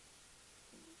yeah,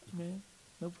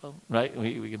 no problem, right?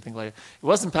 We can think like it. It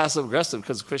wasn't passive aggressive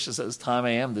because Krishna says, "Time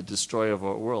I am the destroyer of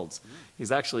our worlds." He's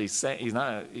actually saying he's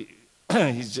not.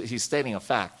 He's stating a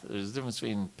fact. There's a difference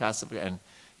between passive and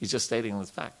he's just stating this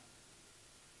fact.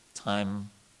 Time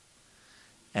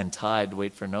and tide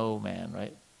wait for no man,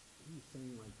 right?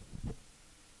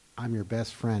 I'm your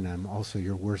best friend. I'm also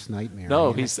your worst nightmare.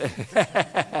 No, he's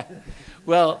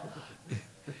well.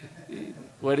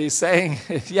 What he's saying,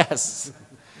 yes.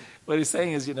 What he's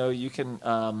saying is, you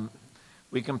can,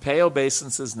 we can pay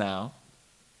obeisances now,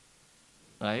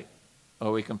 right?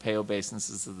 Or we can pay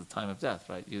obeisances at the time of death,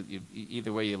 right?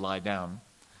 Either way, you lie down.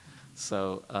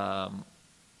 So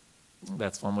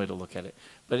that's one way to look at it.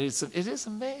 But it is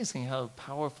amazing how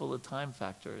powerful the time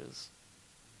factor is,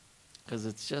 because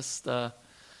it's just,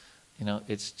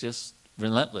 it's just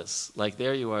relentless. Like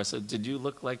there you are. So did you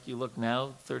look like you look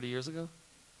now 30 years ago?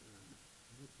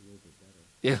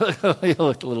 You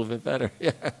looked a little bit better.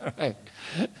 Yeah, right.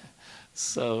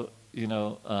 So,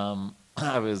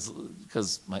 I was,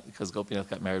 because Gopinath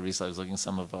got married recently, I was looking at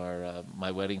some of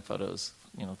my wedding photos,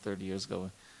 30 years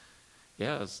ago.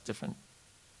 Yeah, it was different.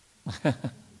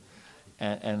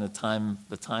 and the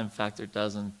time factor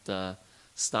doesn't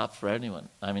stop for anyone.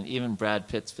 I mean, even Brad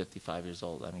Pitt's 55 years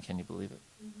old. I mean, can you believe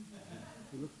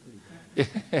it?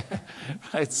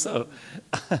 Right. So,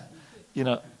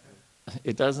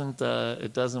 it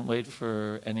doesn't wait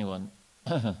for anyone.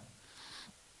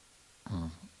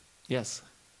 Yes.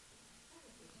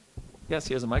 Yes,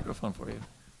 here's a microphone for you.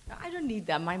 I don't need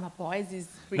that. My voice is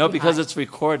pretty No, because high. it's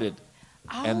recorded.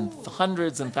 Oh. And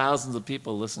hundreds and thousands of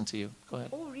people listen to you. Go ahead.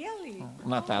 Oh, really?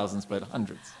 Not thousands, but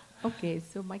hundreds. Okay,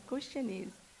 so my question is,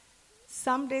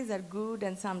 some days are good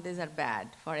and some days are bad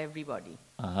for everybody.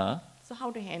 Uh-huh. So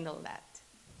how to handle that?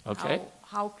 Okay.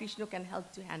 How Krishna can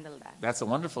help to handle that? That's a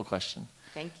wonderful question.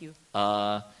 Thank you.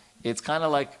 It's kind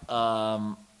of like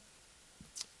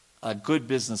a good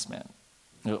businessman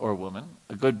or woman,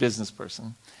 a good business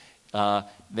person.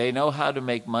 They know how to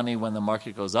make money when the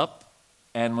market goes up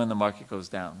and when the market goes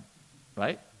down,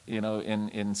 right?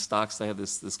 In stocks, they have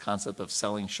this concept of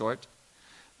selling short.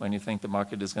 When you think the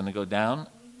market is going to go down,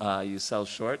 you sell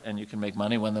short, and you can make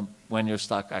money when your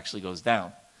stock actually goes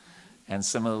down. And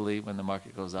similarly, when the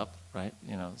market goes up, right?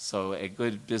 So a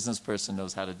good business person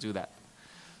knows how to do that.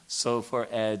 So for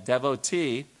a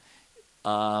devotee,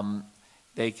 a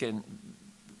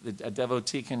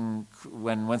devotee can,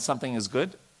 when something is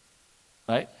good,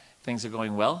 right? Things are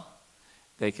going well,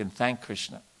 they can thank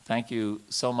Krishna. Thank you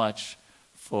so much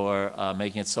for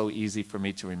making it so easy for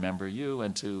me to remember you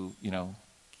and to,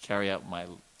 carry out my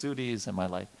duties in my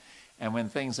life. And when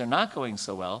things are not going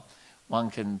so well,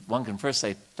 one can first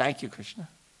say, thank you, Krishna.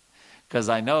 Because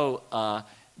I know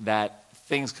that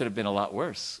things could have been a lot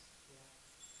worse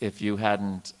if you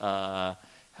hadn't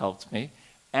helped me.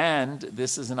 And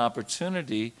this is an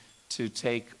opportunity to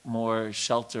take more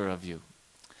shelter of you.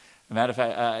 As a matter of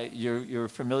fact, you're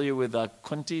familiar with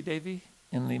Kunti Devi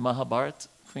in the Mahabharata,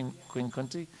 Queen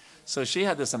Kunti? So she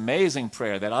had this amazing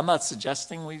prayer that I'm not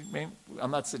suggesting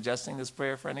this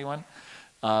prayer for anyone,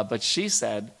 but she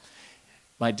said,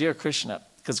 my dear Krishna,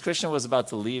 because Krishna was about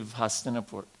to leave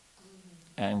Hastinapur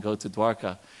and go to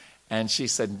Dwarka, and she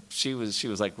said, she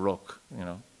was like Rok,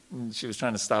 she was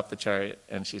trying to stop the chariot,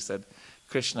 and she said,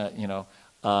 Krishna,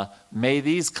 may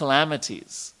these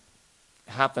calamities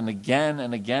happen again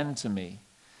and again to me,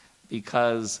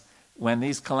 because when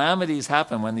these calamities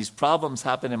happen, when these problems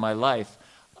happen in my life,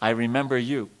 I remember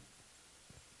you,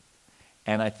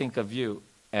 and I think of you,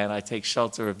 and I take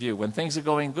shelter of you. When things are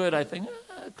going good, I think,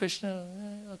 Krishna,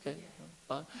 okay,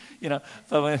 but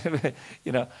when,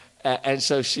 and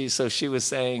so she was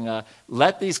saying,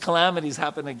 let these calamities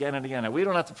happen again and again. And we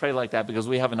don't have to pray like that because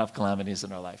we have enough calamities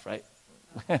in our life, right?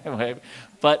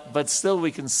 But still,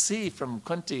 we can see from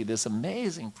Kunti this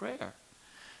amazing prayer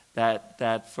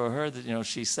that for her, that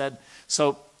she said.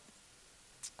 So,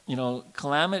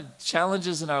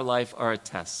 challenges in our life are a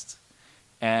test.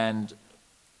 And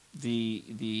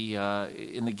in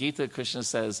the Gita, Krishna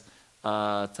says,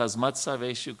 Tasmat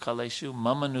sarveshu kaleshu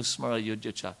mama nusmara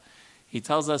yudhyacha. He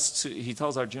tells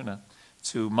Arjuna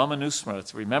to mama nusmara,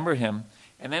 to remember him,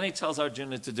 and then he tells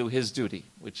Arjuna to do his duty,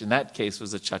 which in that case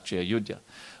was a Kshatriya Yudhya.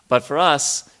 But for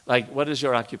us, what is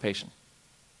your occupation?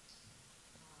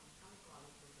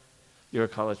 You're a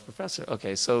college professor.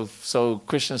 Okay, so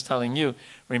Krishna's telling you,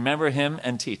 remember him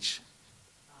and teach.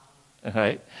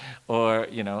 Right? Or,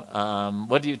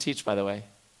 what do you teach, by the way?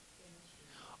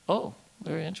 Oh,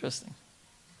 very interesting.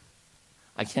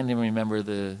 I can't even remember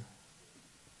the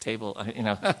table,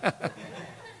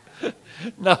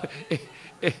 No,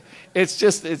 it's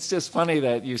just funny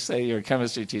that you say you're a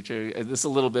chemistry teacher. This is a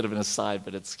little bit of an aside,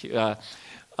 but it's cute.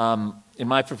 In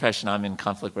my profession, I'm in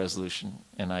conflict resolution,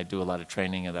 and I do a lot of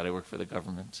training, and that I work for the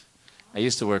government. I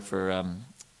used to work for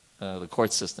the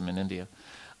court system in India.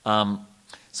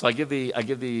 So I give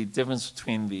the difference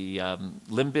between the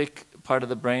limbic part of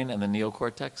the brain and the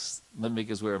neocortex.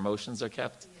 Limbic is where emotions are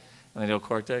kept, and the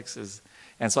neocortex is.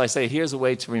 And so I say, here's a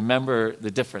way to remember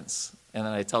the difference. And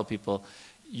then I tell people,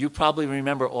 you probably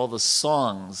remember all the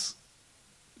songs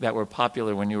that were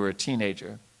popular when you were a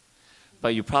teenager,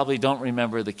 but you probably don't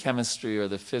remember the chemistry or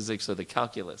the physics or the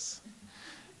calculus.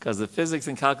 Because the physics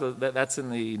and calculus, that's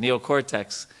in the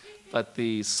neocortex, but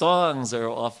the songs are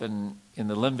often in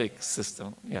the limbic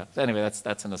system. Yeah, anyway,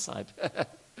 that's an aside.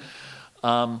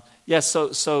 So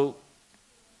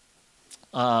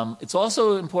it's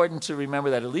also important to remember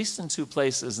that at least in two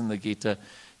places in the Gita,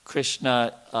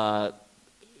 Krishna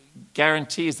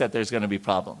guarantees that there's going to be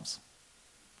problems.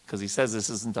 Because he says this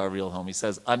isn't our real home. He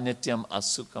says, anityam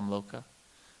asukam loka.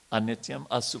 Anityam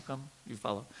asukam, you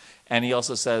follow. And he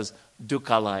also says,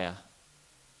 dukhalaya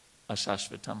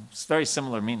ashashvatam. It's very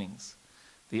similar meanings.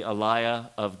 The alaya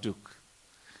of duk.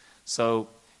 So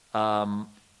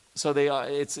they are.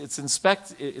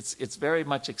 It's very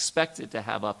much expected to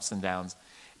have ups and downs.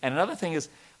 And another thing is,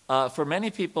 for many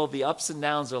people, the ups and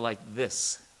downs are like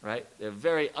this, right? They're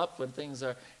very up when things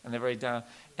are, and they're very down.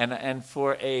 And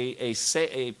for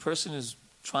a person who's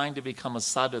trying to become a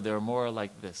sadhu, they're more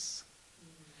like this.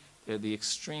 The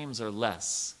extremes are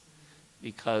less,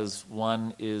 because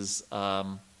one is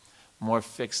more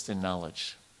fixed in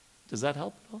knowledge. Does that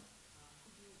help at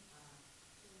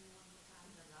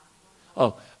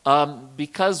all?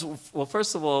 Because, well,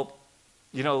 first of all,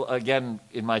 again,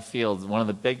 in my field, one of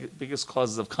the biggest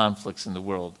causes of conflicts in the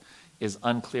world is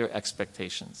unclear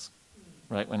expectations,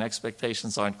 right? When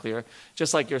expectations aren't clear,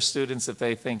 just like your students, if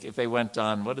they went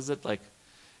on, what is it, like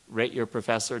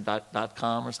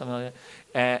rateyourprofessor.com or something like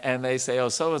that, and they say, oh,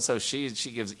 so-and-so, she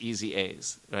gives easy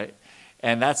A's, right?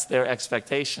 And that's their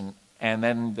expectation. And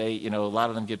then they, a lot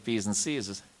of them get B's and C's.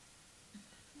 Just,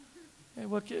 hey,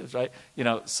 what gives, right?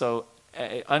 So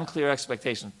unclear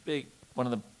expectations, one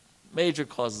of the major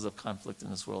causes of conflict in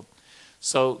this world.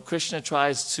 So Krishna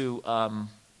tries to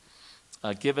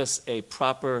give us a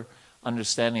proper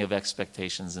understanding of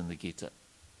expectations in the Gita.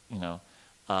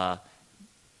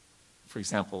 For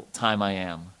example, time I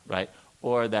am, right?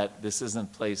 Or that this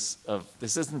isn't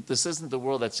the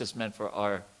world that's just meant for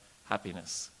our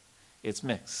happiness. It's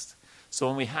mixed. So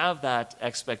when we have that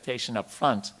expectation up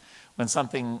front, when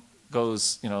something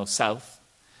goes, south,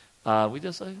 we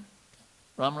just say,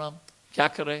 Ram Ram,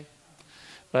 kya kare?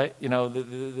 Right?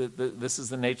 This is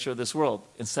the nature of this world.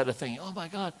 Instead of thinking, oh my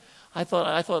God, I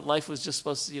thought life was just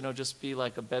supposed to, just be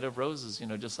like a bed of roses,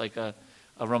 just like a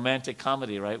romantic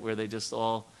comedy, right? Where they just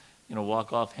all,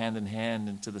 walk off hand in hand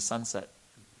into the sunset.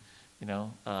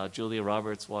 Julia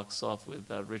Roberts walks off with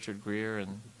Richard Gere,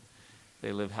 and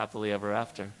they live happily ever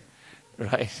after,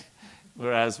 right?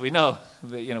 Whereas we know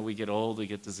that, we get old, we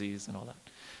get disease and all that.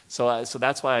 So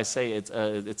that's why I say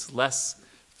it's less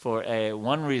for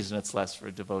one reason it's less for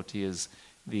a devotee is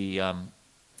the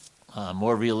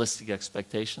more realistic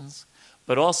expectations,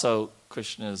 but also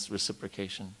Krishna's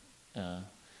reciprocation.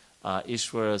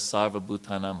 Ishvara sarva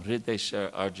bhutanam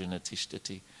hrideshar arjuna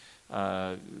tishtati.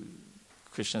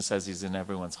 Krishna says he's in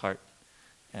everyone's heart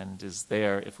and is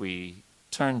there if we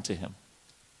turn to him.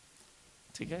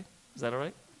 TK, is that all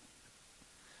right?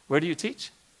 Where do you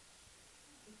teach?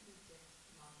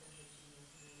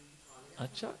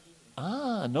 Acha.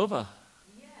 Nova.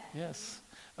 Yes.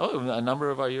 Oh, a number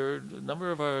of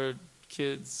our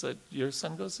kids. Your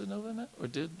son goes to Nova now, or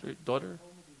did, or daughter?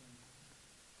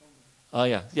 Oh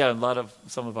yeah.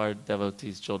 Some of our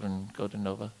devotees' children go to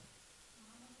Nova.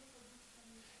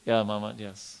 Yeah, Mama.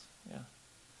 Yes. Yeah.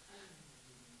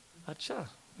 Acha.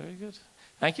 Very good.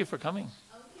 Thank you for coming.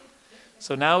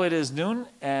 So now it is noon,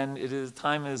 and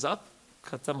time is up.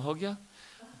 Khatam ho gaya.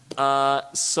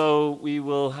 So we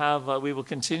will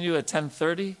continue at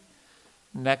 10:30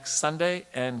 next Sunday,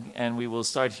 and we will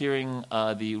start hearing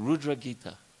the Rudra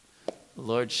Gita,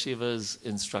 Lord Shiva's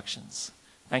instructions.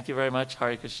 Thank you very much.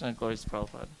 Hare Krishna. Glory to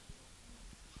Prabhupada.